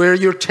force, where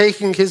you're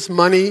taking his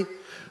money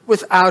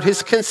without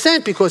his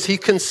consent, because he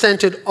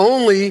consented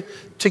only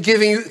to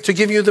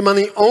giving you the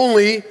money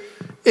only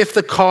if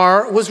the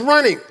car was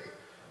running.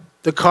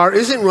 The car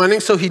isn't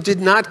running, so he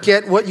did not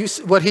get what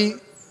he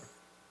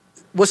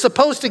was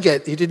supposed to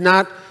get. He did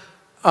not.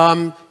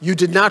 You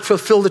did not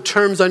fulfill the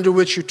terms under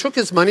which you took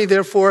his money.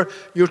 Therefore,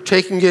 you're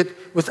taking it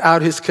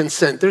without his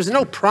consent. There's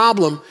no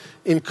problem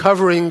in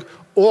covering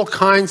all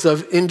kinds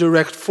of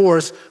indirect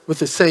force with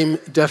the same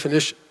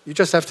definition. You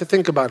just have to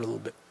think about it a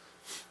little bit.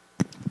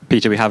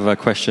 Peter, we have a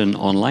question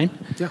online.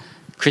 Yeah.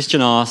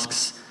 Christian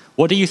asks,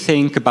 what do you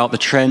think about the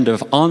trend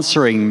of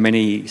answering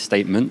many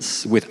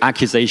statements with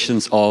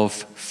accusations of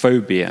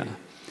phobia?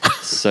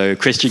 So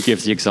Christian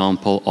gives the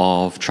example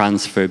of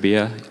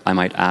transphobia. I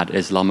might add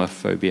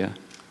Islamophobia.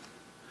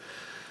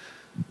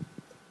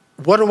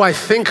 What do I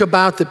think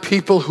about the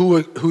people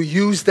who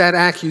use that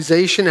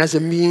accusation as a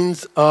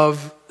means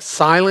of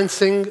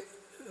silencing?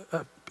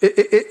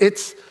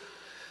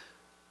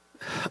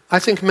 I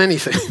think many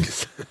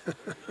things.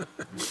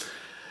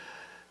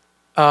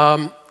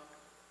 Now,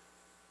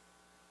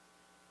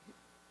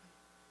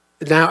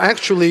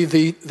 actually,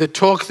 the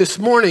talk this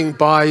morning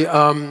by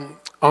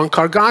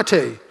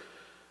Ankargate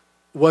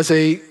was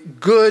a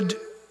good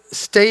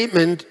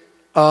statement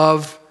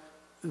of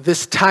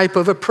this type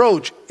of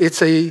approach.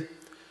 It's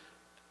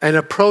an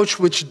approach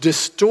which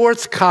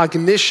distorts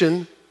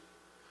cognition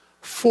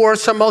for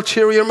some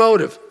ulterior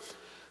motive.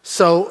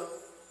 So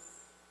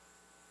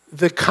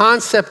the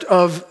concept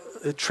of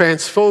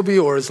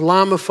transphobia or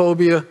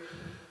Islamophobia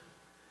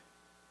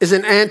is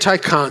an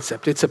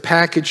anti-concept. It's a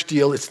package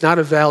deal. It's not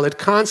a valid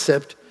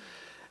concept.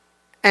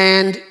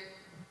 And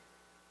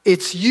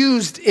it's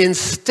used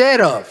instead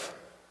of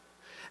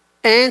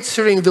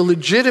answering the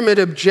legitimate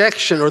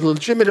objection or the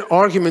legitimate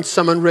argument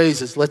someone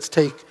raises. Let's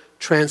take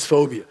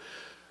transphobia.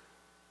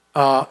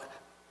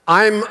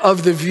 I'm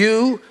of the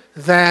view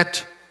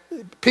that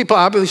people,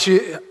 obviously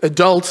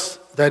adults,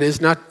 that is,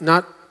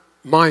 not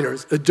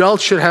minors,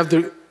 adults should have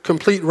the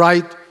complete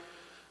right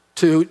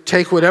to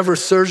take whatever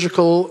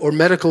surgical or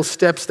medical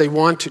steps they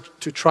want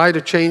to try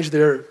to change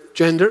their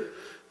gender.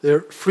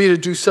 They're free to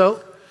do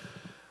so.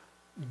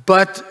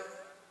 But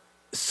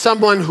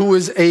someone who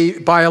is a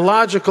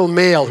biological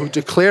male who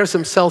declares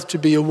himself to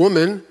be a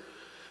woman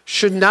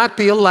should not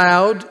be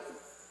allowed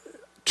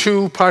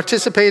to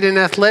participate in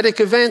athletic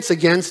events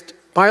against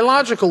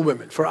biological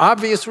women for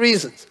obvious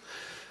reasons.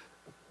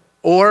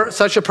 Or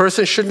such a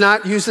person should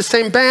not use the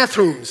same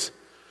bathrooms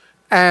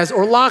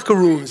or locker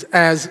rooms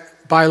as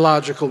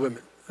biological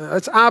women.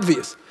 That's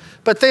obvious.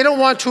 But they don't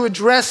want to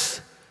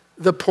address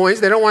the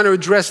points. They don't want to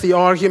address the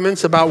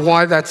arguments about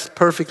why that's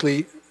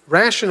perfectly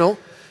rational.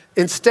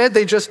 Instead,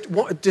 they just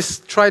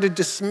try to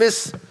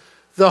dismiss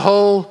the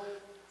whole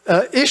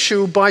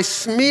issue by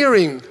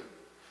smearing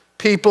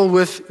people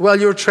with, well,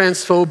 you're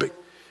transphobic.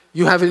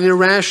 You have an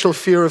irrational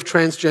fear of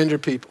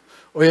transgender people.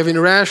 Or you have an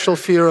irrational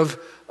fear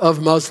of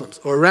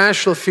Muslims. Or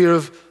irrational fear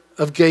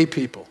of gay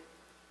people.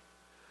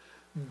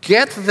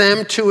 Get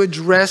them to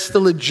address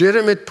the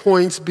legitimate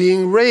points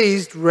being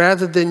raised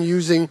rather than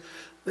using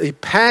a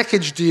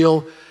package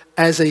deal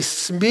as a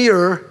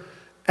smear,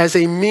 as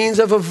a means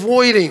of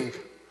avoiding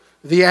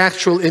the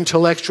actual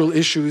intellectual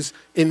issues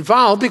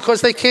involved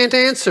because they can't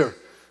answer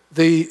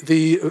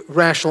the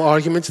rational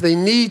arguments. They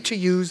need to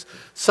use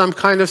some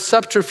kind of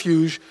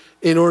subterfuge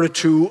in order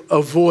to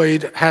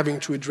avoid having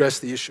to address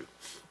the issue.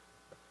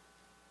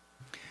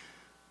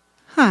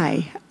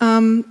 Hi.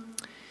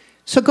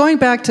 So going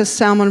back to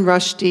Salman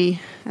Rushdie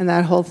and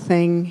that whole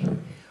thing,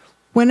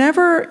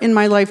 whenever in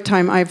my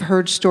lifetime I've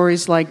heard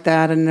stories like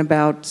that and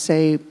about,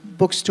 say,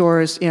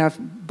 bookstores,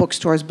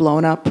 bookstores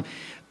blown up,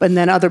 but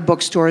then other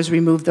bookstores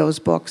remove those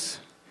books,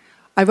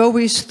 I've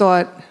always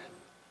thought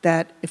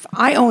that if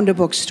I owned a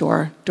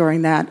bookstore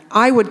during that,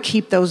 I would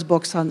keep those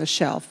books on the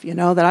shelf,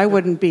 that I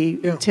wouldn't be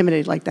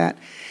intimidated like that.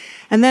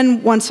 And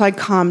then once I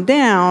calm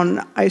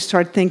down, I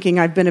start thinking,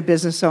 I've been a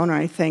business owner,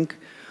 I think,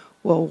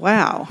 well,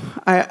 wow,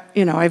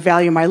 I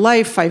value my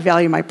life, I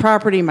value my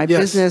property, my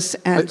business,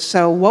 and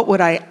so what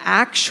would I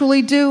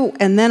actually do?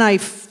 And then I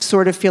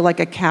sort of feel like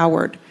a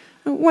coward.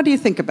 What do you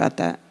think about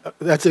that?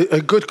 That's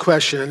a good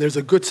question, and there's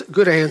a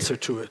good answer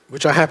to it,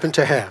 which I happen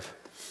to have.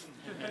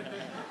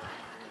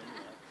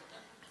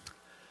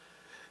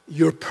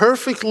 You're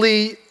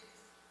perfectly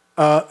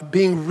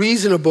being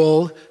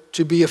reasonable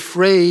to be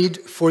afraid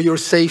for your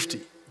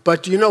safety.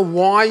 But do you know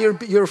why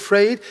you're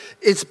afraid?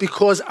 It's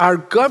because our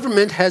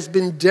government has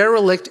been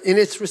derelict in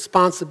its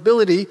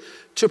responsibility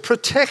to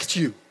protect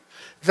you.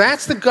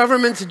 That's the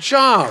government's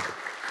job.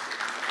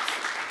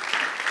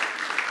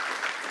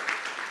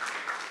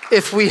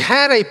 If we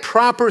had a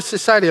proper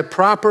society, a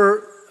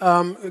proper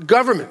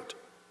government,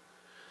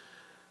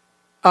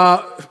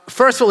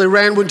 first of all,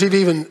 Iran wouldn't have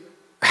even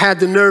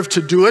had the nerve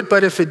to do it,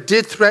 but if it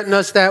did threaten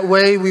us that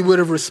way, we would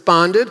have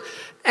responded.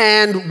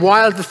 And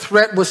while the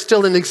threat was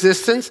still in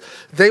existence,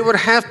 they would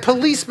have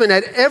policemen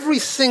at every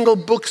single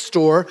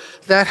bookstore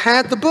that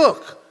had the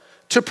book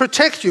to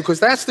protect you, because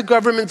that's the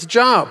government's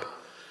job.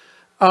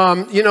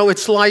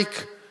 It's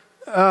like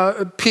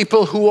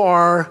people who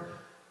are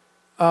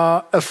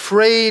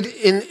afraid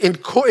in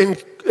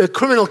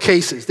criminal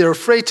cases. They're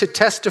afraid to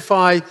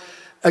testify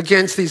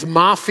against these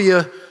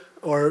mafia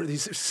or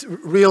these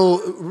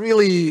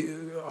really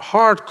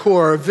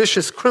hardcore,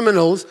 vicious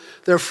criminals.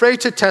 They're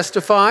afraid to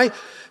testify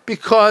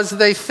because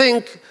they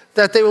think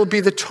that they will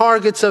be the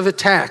targets of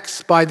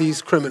attacks by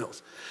these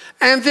criminals.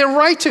 And they're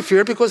right to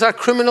fear because our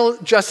criminal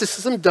justice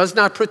system does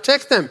not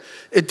protect them.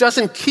 It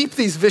doesn't keep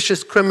these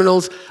vicious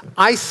criminals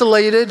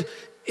isolated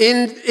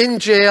in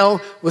jail,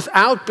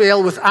 without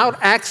bail, without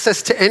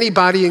access to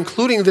anybody,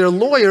 including their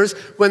lawyers,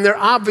 when they're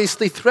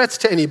obviously threats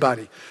to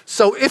anybody.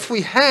 So if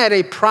we had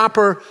a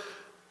proper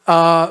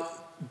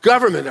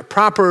government, a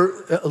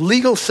proper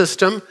legal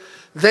system,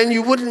 then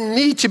you wouldn't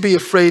need to be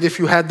afraid if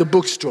you had the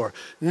bookstore.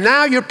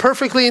 Now you're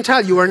perfectly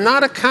entitled. You are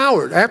not a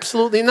coward,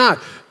 absolutely not.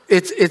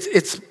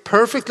 It's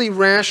perfectly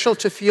rational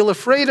to feel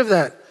afraid of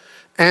that.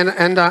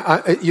 And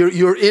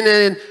you're in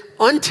an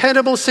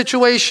untenable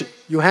situation.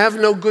 You have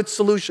no good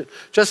solution.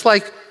 Just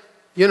like,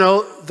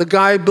 the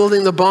guy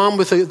building the bomb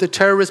with the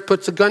terrorist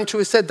puts a gun to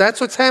his head.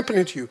 That's what's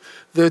happening to you.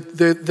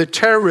 The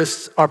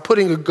terrorists are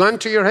putting a gun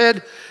to your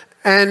head,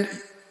 and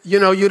you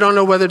don't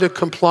know whether to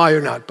comply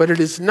or not. But it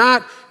is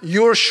not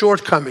your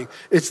shortcoming.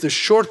 It's the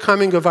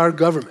shortcoming of our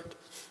government.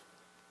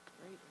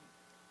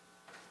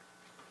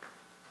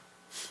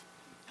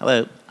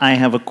 Hello, I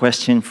have a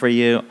question for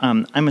you.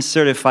 I'm a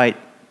certified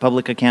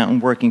public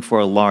accountant working for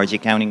a large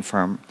accounting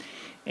firm,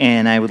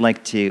 and I would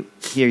like to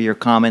hear your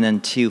comment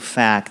on two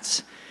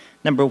facts.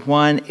 Number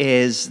one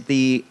is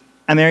the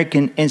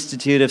American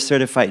Institute of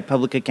Certified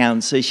Public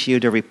Accountants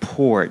issued a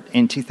report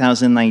in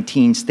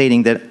 2019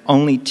 stating that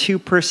only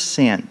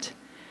 2%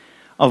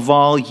 of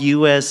all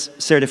U.S.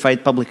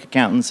 certified public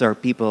accountants are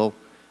people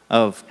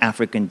of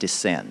African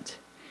descent.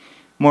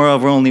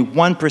 Moreover, only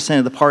 1%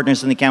 of the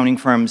partners in accounting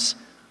firms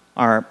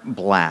are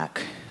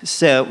black.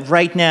 So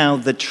right now,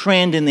 the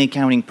trend in the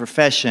accounting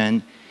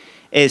profession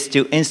is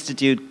to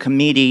institute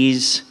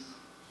committees,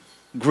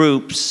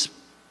 groups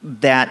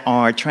that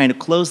are trying to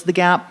close the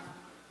gap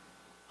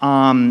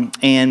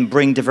and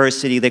bring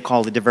diversity. They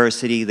call it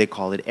diversity, they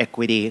call it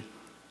equity.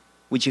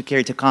 Would you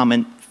care to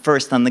comment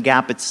first on the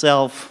gap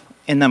itself,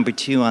 and number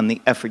two, on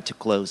the effort to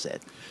close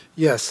it?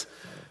 Yes.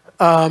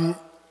 I'm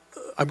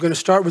going to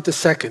start with the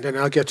second, and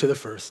I'll get to the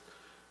first.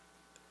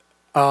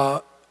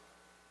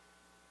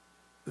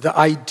 The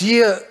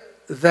idea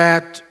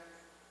that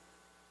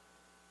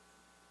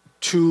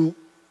to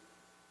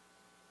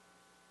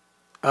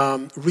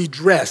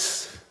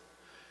redress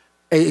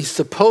a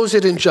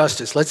supposed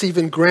injustice, let's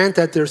even grant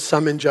that there's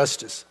some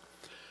injustice,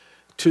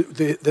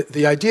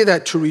 the idea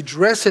that to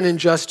redress an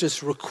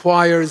injustice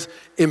requires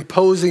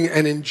imposing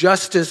an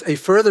injustice, a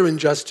further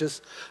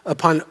injustice,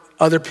 upon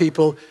other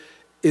people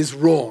is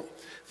wrong.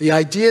 The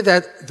idea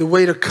that the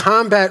way to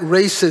combat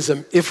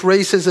racism, if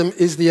racism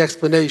is the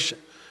explanation,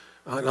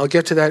 and I'll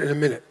get to that in a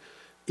minute.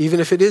 Even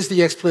if it is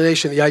the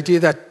explanation, the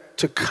idea that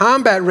to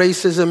combat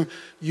racism,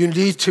 you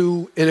need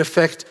to, in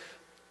effect,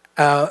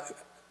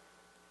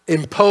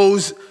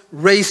 impose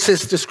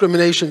racist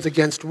discriminations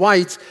against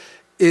whites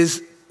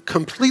is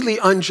completely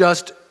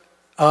unjust.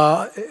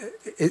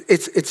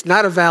 It's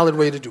not a valid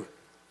way to do it.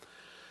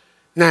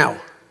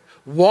 Now,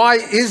 why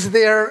is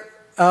there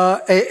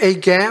a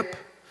gap?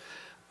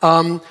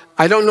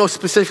 I don't know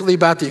specifically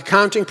about the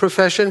accounting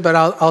profession, but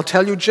I'll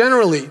tell you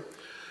generally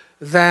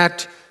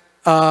that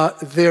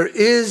there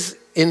is,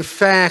 in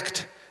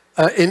fact,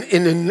 in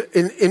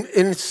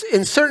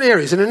certain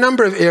areas, in a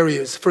number of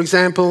areas, for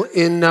example,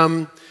 in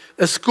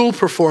a school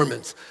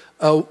performance,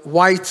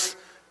 whites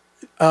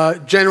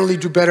generally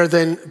do better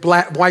than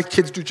white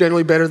kids do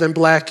generally better than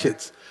black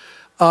kids.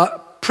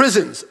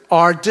 Prisons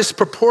are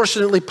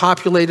disproportionately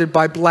populated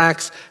by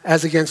blacks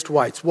as against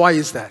whites. Why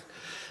is that?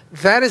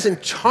 That is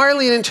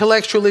entirely an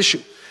intellectual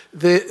issue.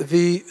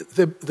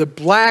 The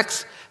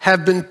blacks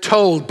have been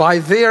told by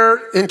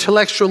their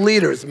intellectual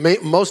leaders,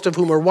 most of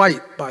whom are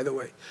white, by the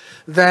way,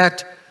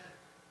 that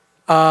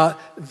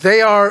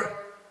they are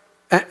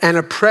an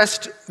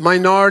oppressed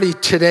minority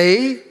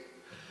today.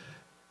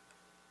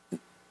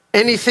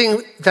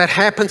 Anything that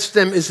happens to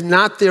them is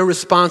not their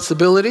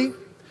responsibility.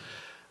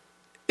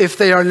 If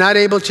they are not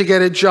able to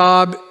get a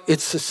job,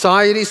 it's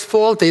society's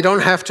fault. They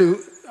don't have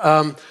to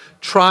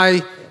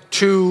try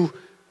to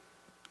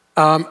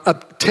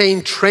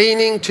obtain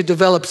training to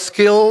develop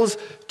skills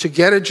to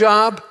get a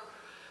job.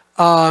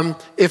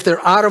 If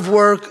they're out of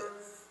work,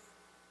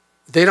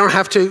 they don't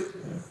have to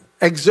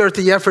exert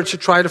the effort to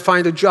try to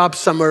find a job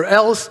somewhere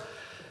else.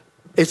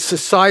 It's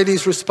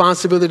society's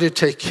responsibility to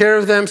take care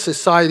of them.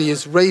 Society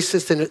is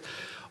racist. And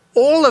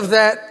all of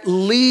that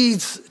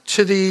leads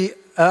to the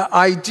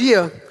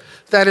idea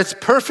that it's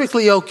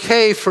perfectly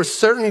okay for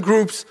certain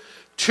groups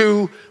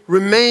to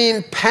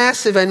remain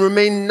passive and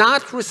remain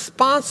not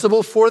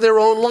responsible for their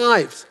own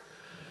lives.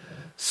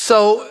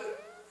 So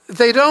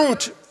they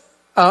don't,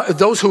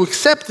 those who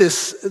accept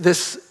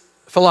this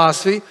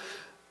philosophy,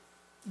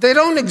 they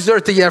don't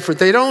exert the effort.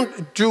 They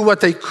don't do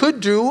what they could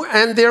do,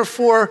 and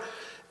therefore,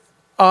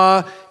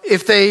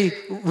 if they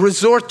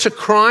resort to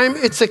crime,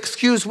 it's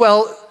excused,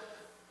 well,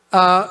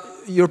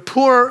 you're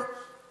poor,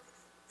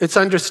 It's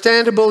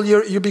understandable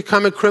you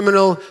become a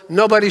criminal.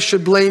 Nobody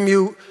should blame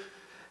you.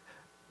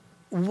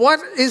 What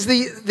is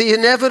the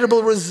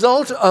inevitable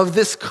result of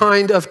this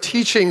kind of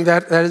teaching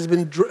that has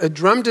been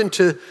drummed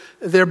into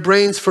their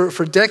brains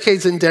for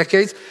decades and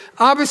decades?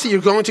 Obviously,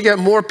 you're going to get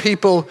more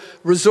people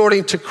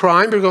resorting to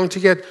crime. You're going to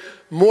get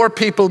more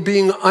people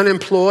being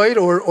unemployed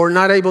or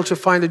not able to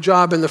find a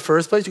job in the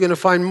first place. You're going to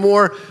find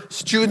more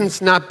students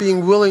not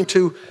being willing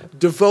to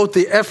devote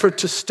the effort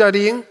to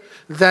studying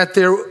that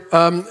their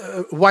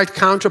white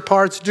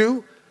counterparts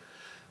do.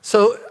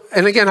 So,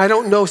 and again, I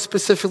don't know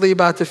specifically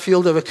about the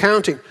field of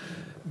accounting,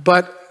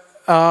 but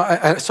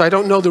so I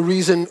don't know the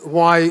reason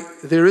why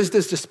there is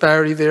this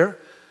disparity there.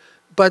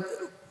 But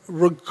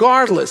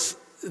regardless,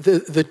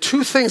 the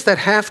two things that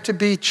have to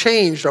be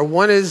changed are,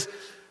 one is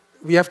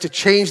we have to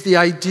change the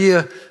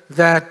idea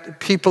that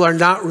people are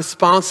not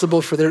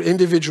responsible for their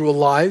individual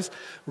lives.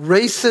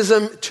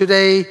 Racism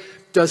today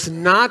does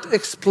not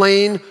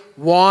explain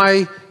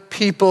why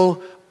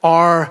people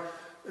are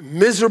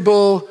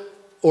miserable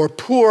or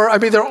poor. I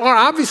mean, there are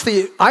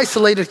obviously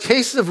isolated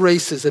cases of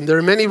racism. There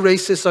are many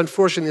racists,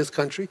 unfortunately, in this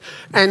country.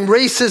 And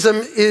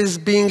racism is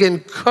being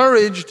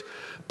encouraged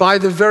by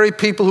the very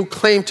people who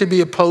claim to be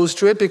opposed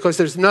to it, because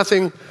there's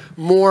nothing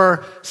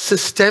more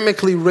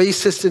systemically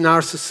racist in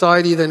our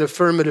society than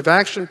affirmative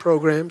action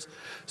programs.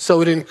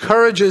 So it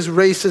encourages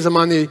racism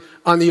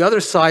on the other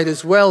side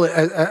as well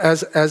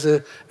as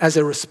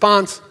a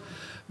response.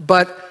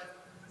 But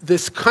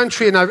this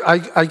country, and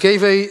I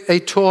gave a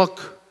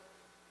talk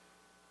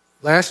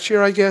last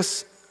year, I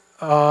guess,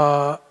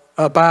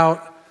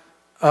 about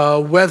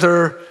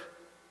whether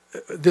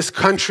this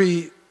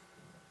country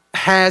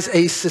has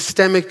a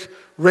systemic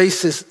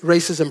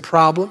racism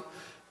problem.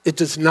 It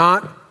does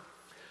not.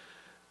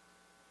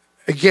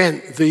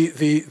 Again,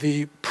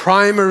 the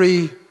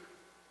primary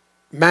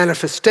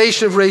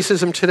manifestation of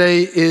racism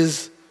today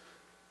is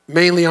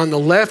mainly on the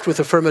left with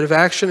affirmative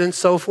action and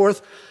so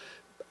forth.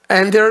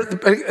 And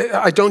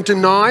I don't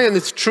deny, and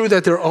it's true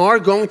that there are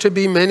going to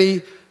be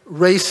many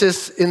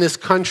racists in this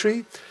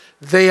country.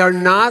 They are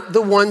not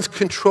the ones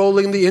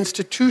controlling the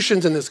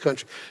institutions in this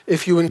country.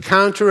 If you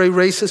encounter a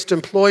racist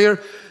employer,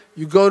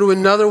 you go to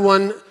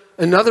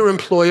another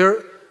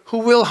employer who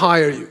will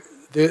hire you.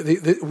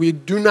 We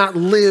do not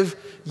live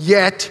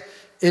yet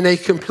in a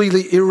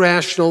completely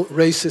irrational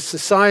racist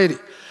society.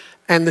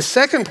 And the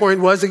second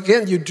point was,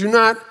 again, you do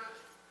not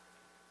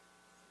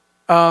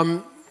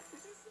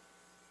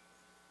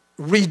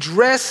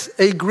redress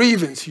a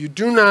grievance. You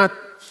do not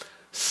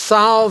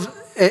solve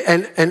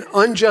an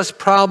unjust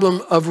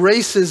problem of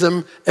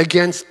racism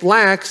against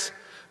blacks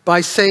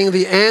by saying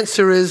the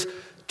answer is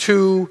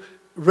to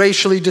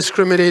racially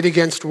discriminate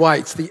against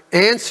whites. The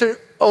answer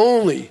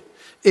only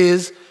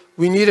is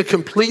we need a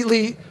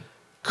completely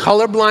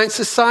colorblind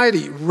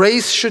society.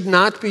 Race should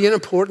not be an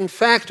important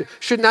factor,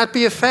 should not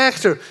be a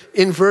factor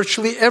in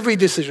virtually every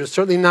decision,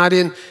 certainly not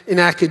in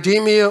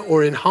academia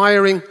or in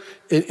hiring,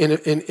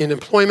 in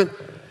employment.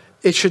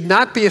 It should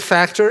not be a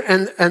factor,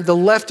 and the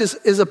left is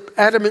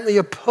adamantly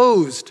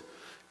opposed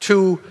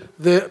to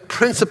the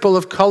principle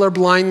of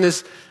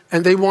colorblindness,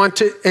 and they want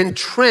to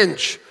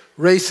entrench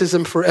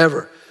racism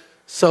forever.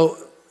 So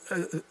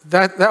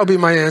that will be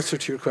my answer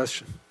to your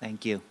question.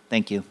 Thank you.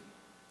 Thank you.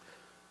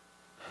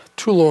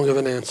 Too long of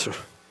an answer.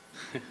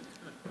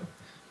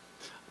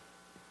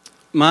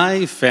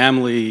 My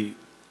family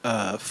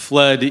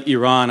fled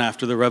Iran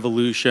after the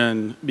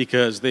revolution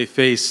because they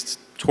faced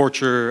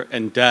torture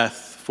and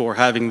death for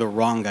having the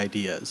wrong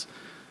ideas.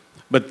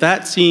 But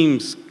that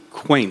seems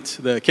quaint.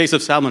 The case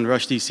of Salman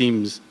Rushdie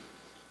seems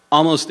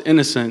almost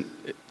innocent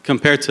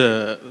compared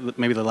to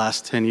maybe the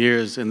last 10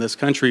 years in this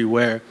country,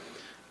 where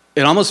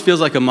it almost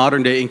feels like a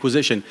modern-day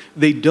Inquisition.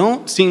 They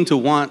don't seem to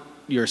want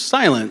your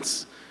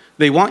silence.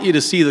 They want you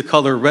to see the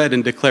color red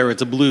and declare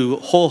it's blue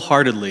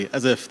wholeheartedly,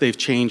 as if they've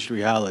changed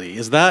reality.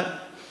 Is there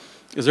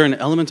an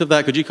element of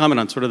that? Could you comment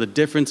on sort of the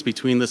difference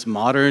between this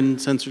modern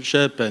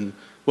censorship and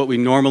what we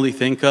normally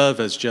think of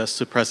as just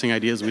suppressing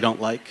ideas we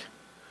don't like?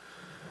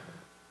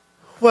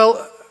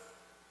 Well,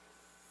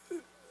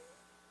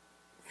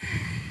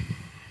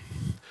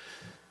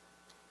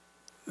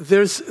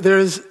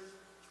 there's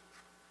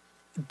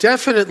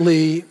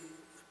definitely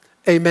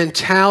a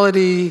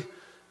mentality,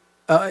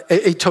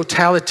 a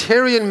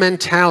totalitarian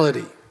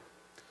mentality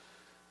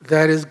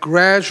that is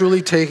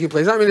gradually taking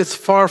place. I mean, it's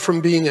far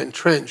from being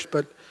entrenched,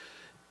 but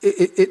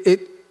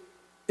it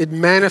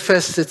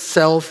manifests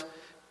itself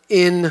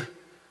in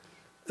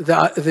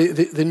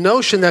the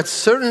notion that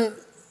certain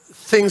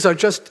things are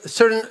just,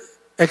 certain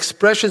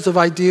expressions of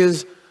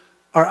ideas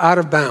are out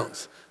of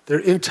bounds. They're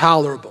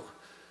intolerable.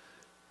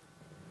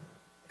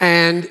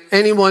 And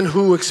anyone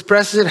who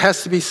expresses it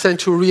has to be sent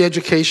to a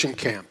re-education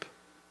camp,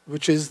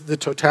 which is the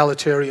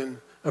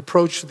totalitarian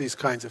approach to these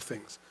kinds of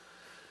things.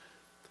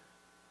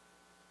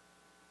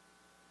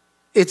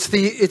 It's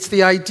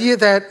the idea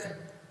that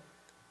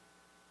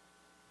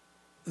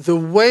the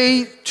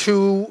way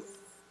to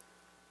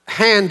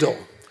handle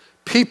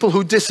people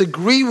who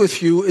disagree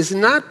with you is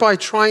not by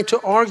trying to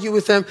argue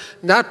with them,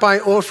 not by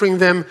offering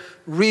them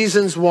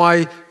reasons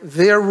why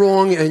they're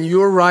wrong and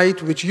you're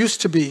right, which used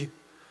to be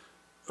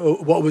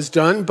what was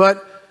done,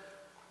 but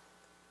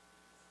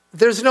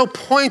there's no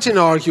point in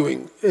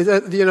arguing.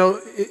 You know,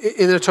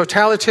 in a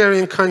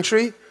totalitarian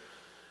country,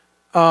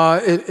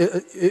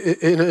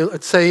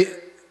 let's say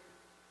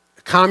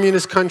a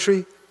communist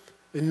country,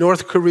 in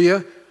North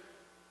Korea,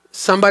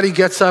 somebody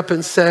gets up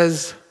and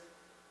says,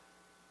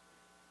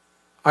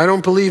 I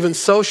don't believe in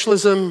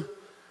socialism.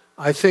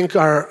 I think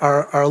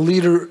our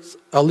leader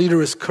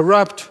is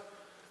corrupt.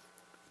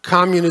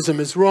 Communism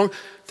is wrong.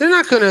 They're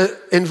not going to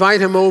invite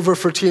him over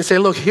for tea and say,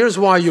 look, here's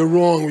why you're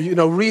wrong. You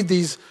know, read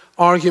these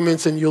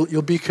arguments and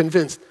you'll be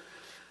convinced.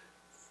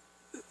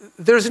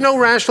 There's no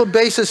rational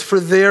basis for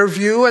their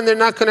view, and they're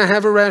not going to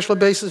have a rational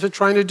basis for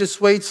trying to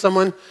dissuade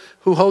someone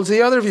who holds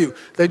the other view.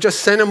 They just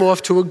send him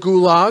off to a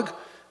gulag,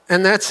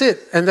 and that's it.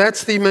 And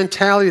that's the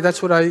mentality.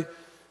 That's what I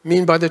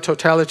mean by the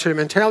totalitarian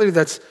mentality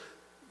that's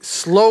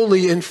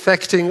slowly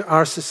infecting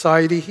our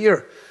society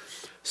here.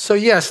 So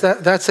yes,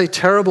 that's a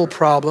terrible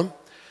problem.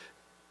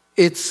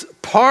 It's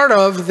part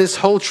of this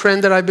whole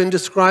trend that I've been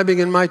describing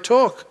in my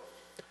talk.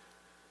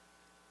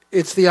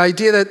 It's the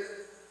idea that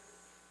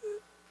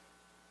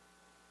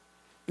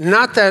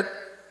not that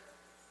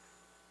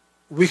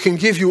we can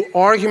give you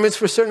arguments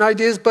for certain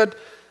ideas, but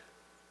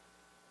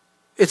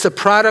it's a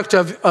product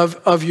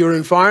of your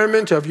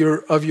environment, of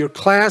your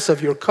class,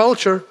 of your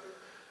culture.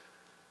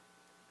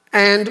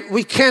 And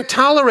we can't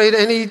tolerate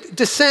any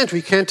dissent.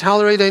 We can't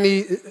tolerate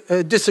any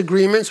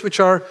disagreements, which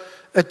are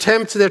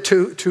attempts there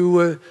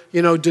to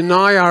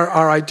deny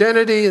our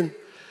identity. And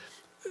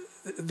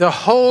the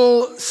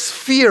whole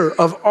sphere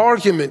of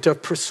argument,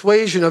 of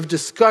persuasion, of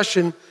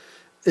discussion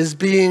is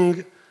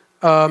being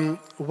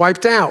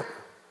wiped out.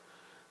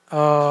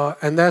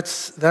 And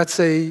that's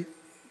a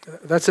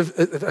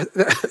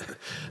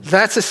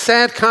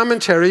sad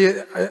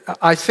commentary.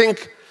 I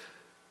think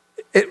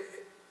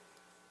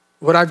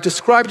what I've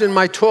described in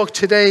my talk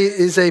today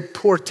is a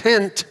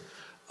portent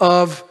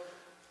of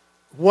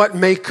what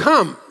may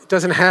come. It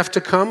doesn't have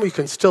to come. We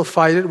can still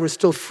fight it. We're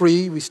still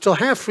free. We still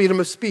have freedom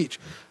of speech.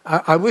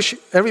 I wish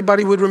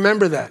everybody would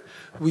remember that.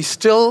 We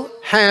still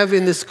have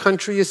in this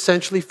country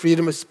essentially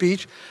freedom of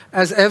speech,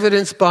 as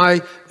evidenced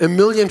by a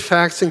million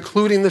facts,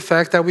 including the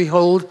fact that we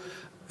hold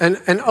an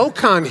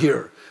OCON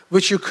here,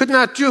 which you could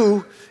not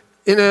do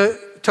in a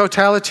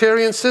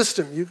totalitarian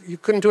system. You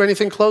couldn't do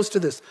anything close to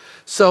this.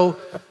 So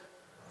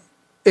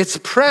it's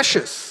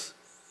precious.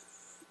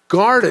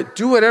 Guard it.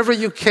 Do whatever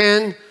you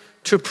can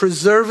to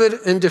preserve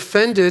it and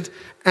defend it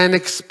and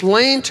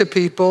explain to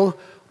people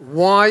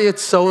why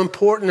it's so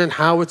important and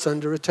how it's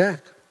under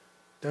attack.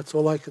 That's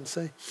all I can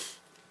say.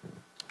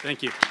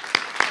 Thank you.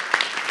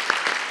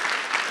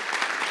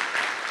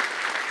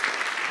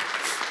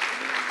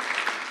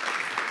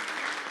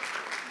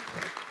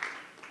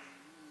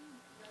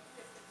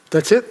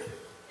 That's it?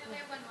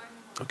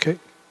 Okay.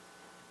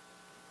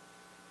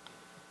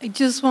 I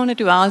just wanted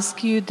to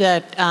ask you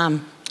that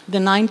the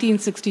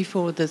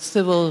 1964, the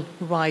Civil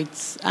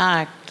Rights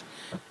Act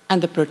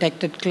and the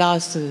protected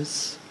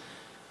classes,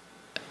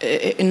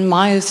 in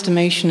my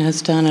estimation,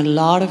 has done a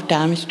lot of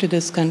damage to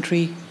this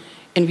country,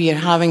 and we are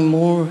having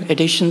more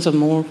additions of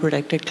more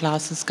protected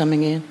classes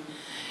coming in.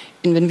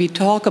 And when we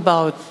talk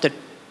about the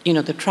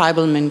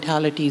tribal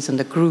mentalities and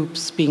the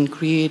groups being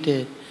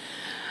created,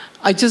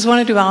 I just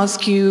wanted to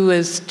ask you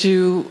as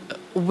to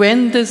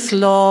when this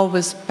law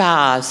was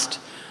passed,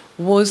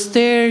 was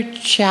there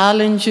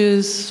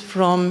challenges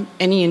from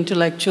any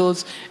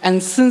intellectuals?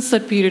 And since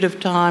that period of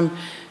time,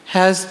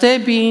 has there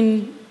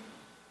been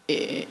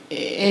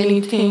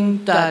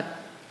anything that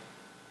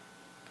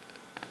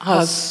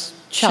has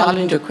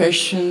challenged or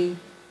questioned?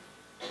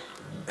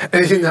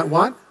 Anything that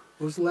what?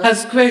 What was the last?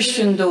 Has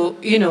questioned the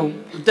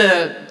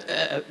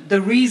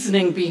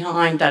reasoning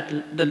behind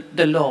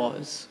the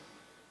laws,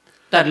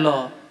 that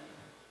law?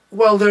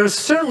 Well, there's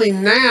certainly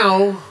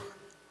now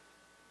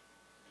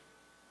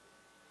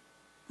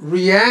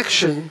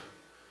reaction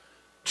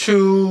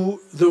to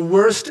the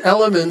worst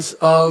elements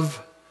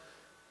of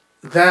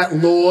that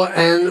law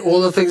and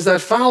all the things that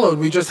followed.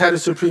 We just had a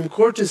Supreme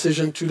Court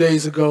decision 2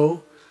 days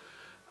ago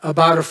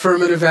about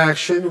affirmative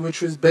action,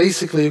 which was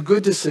basically a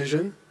good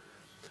decision,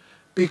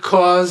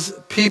 because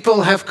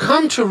people have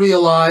come to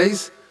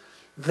realize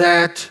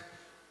that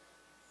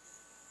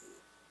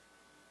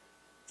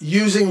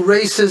using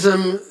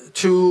racism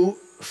to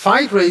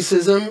fight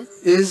racism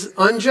is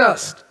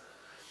unjust.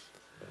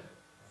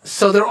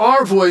 So there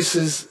are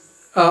voices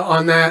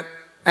on that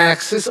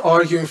axis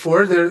arguing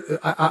for it.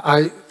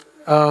 I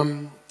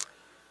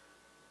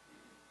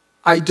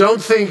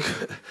don't think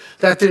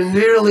that they're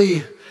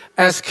nearly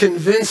as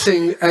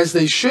convincing as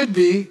they should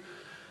be.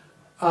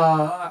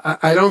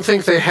 I don't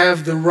think they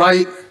have the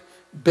right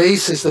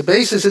basis. The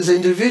basis is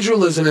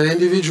individualism and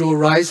individual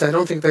rights. I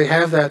don't think they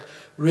have that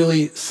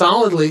really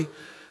solidly.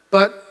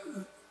 But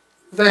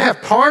they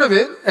have part of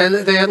it, and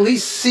they at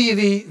least see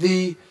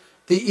the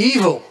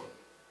evil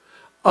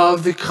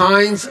of the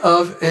kinds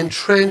of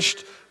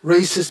entrenched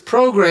racist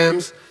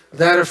programs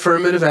that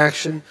affirmative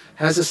action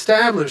has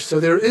established. So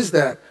there is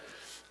that.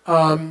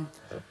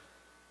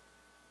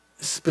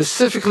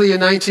 Specifically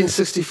in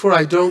 1964,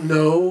 I don't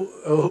know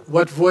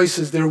what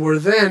voices there were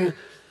then,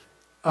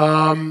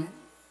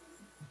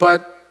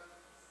 but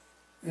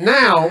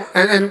now,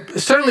 and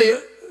certainly,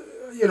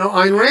 you know,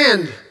 Ayn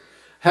Rand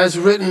has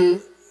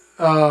written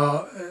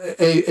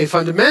a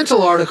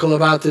fundamental article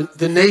about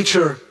the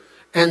nature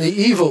and the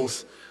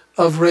evils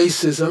of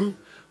racism,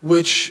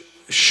 which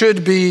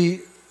should be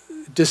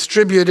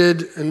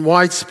distributed and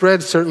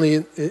widespread, certainly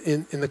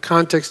in the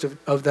context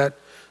of that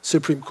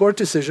Supreme Court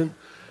decision.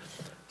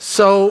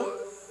 So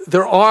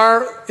there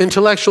are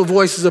intellectual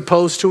voices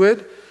opposed to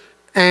it,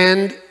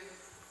 and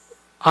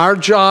our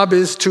job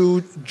is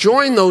to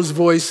join those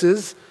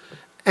voices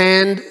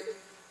and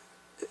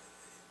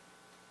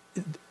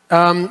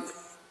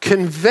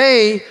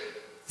convey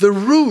the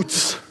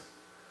roots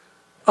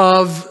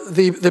of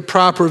the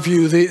proper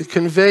view,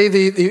 convey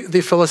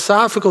the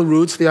philosophical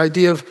roots, the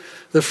idea of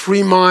the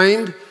free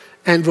mind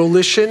and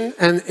volition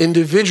and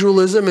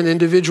individualism and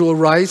individual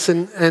rights,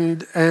 and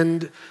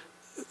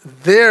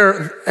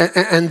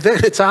then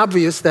it's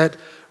obvious that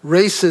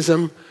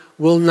racism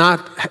will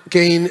not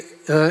gain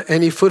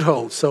any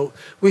foothold. So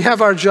we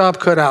have our job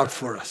cut out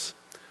for us.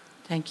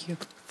 Thank you.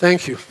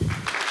 Thank you.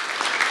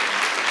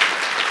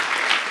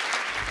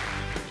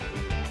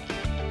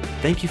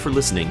 Thank you for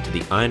listening to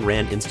the Ayn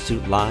Rand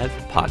Institute Live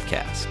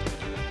podcast.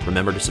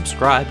 Remember to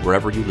subscribe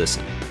wherever you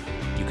listen.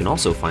 You can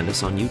also find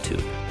us on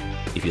YouTube.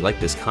 If you like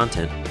this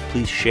content,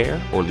 please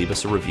share or leave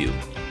us a review.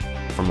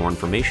 For more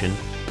information,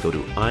 go to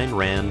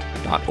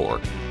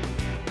aynrand.org.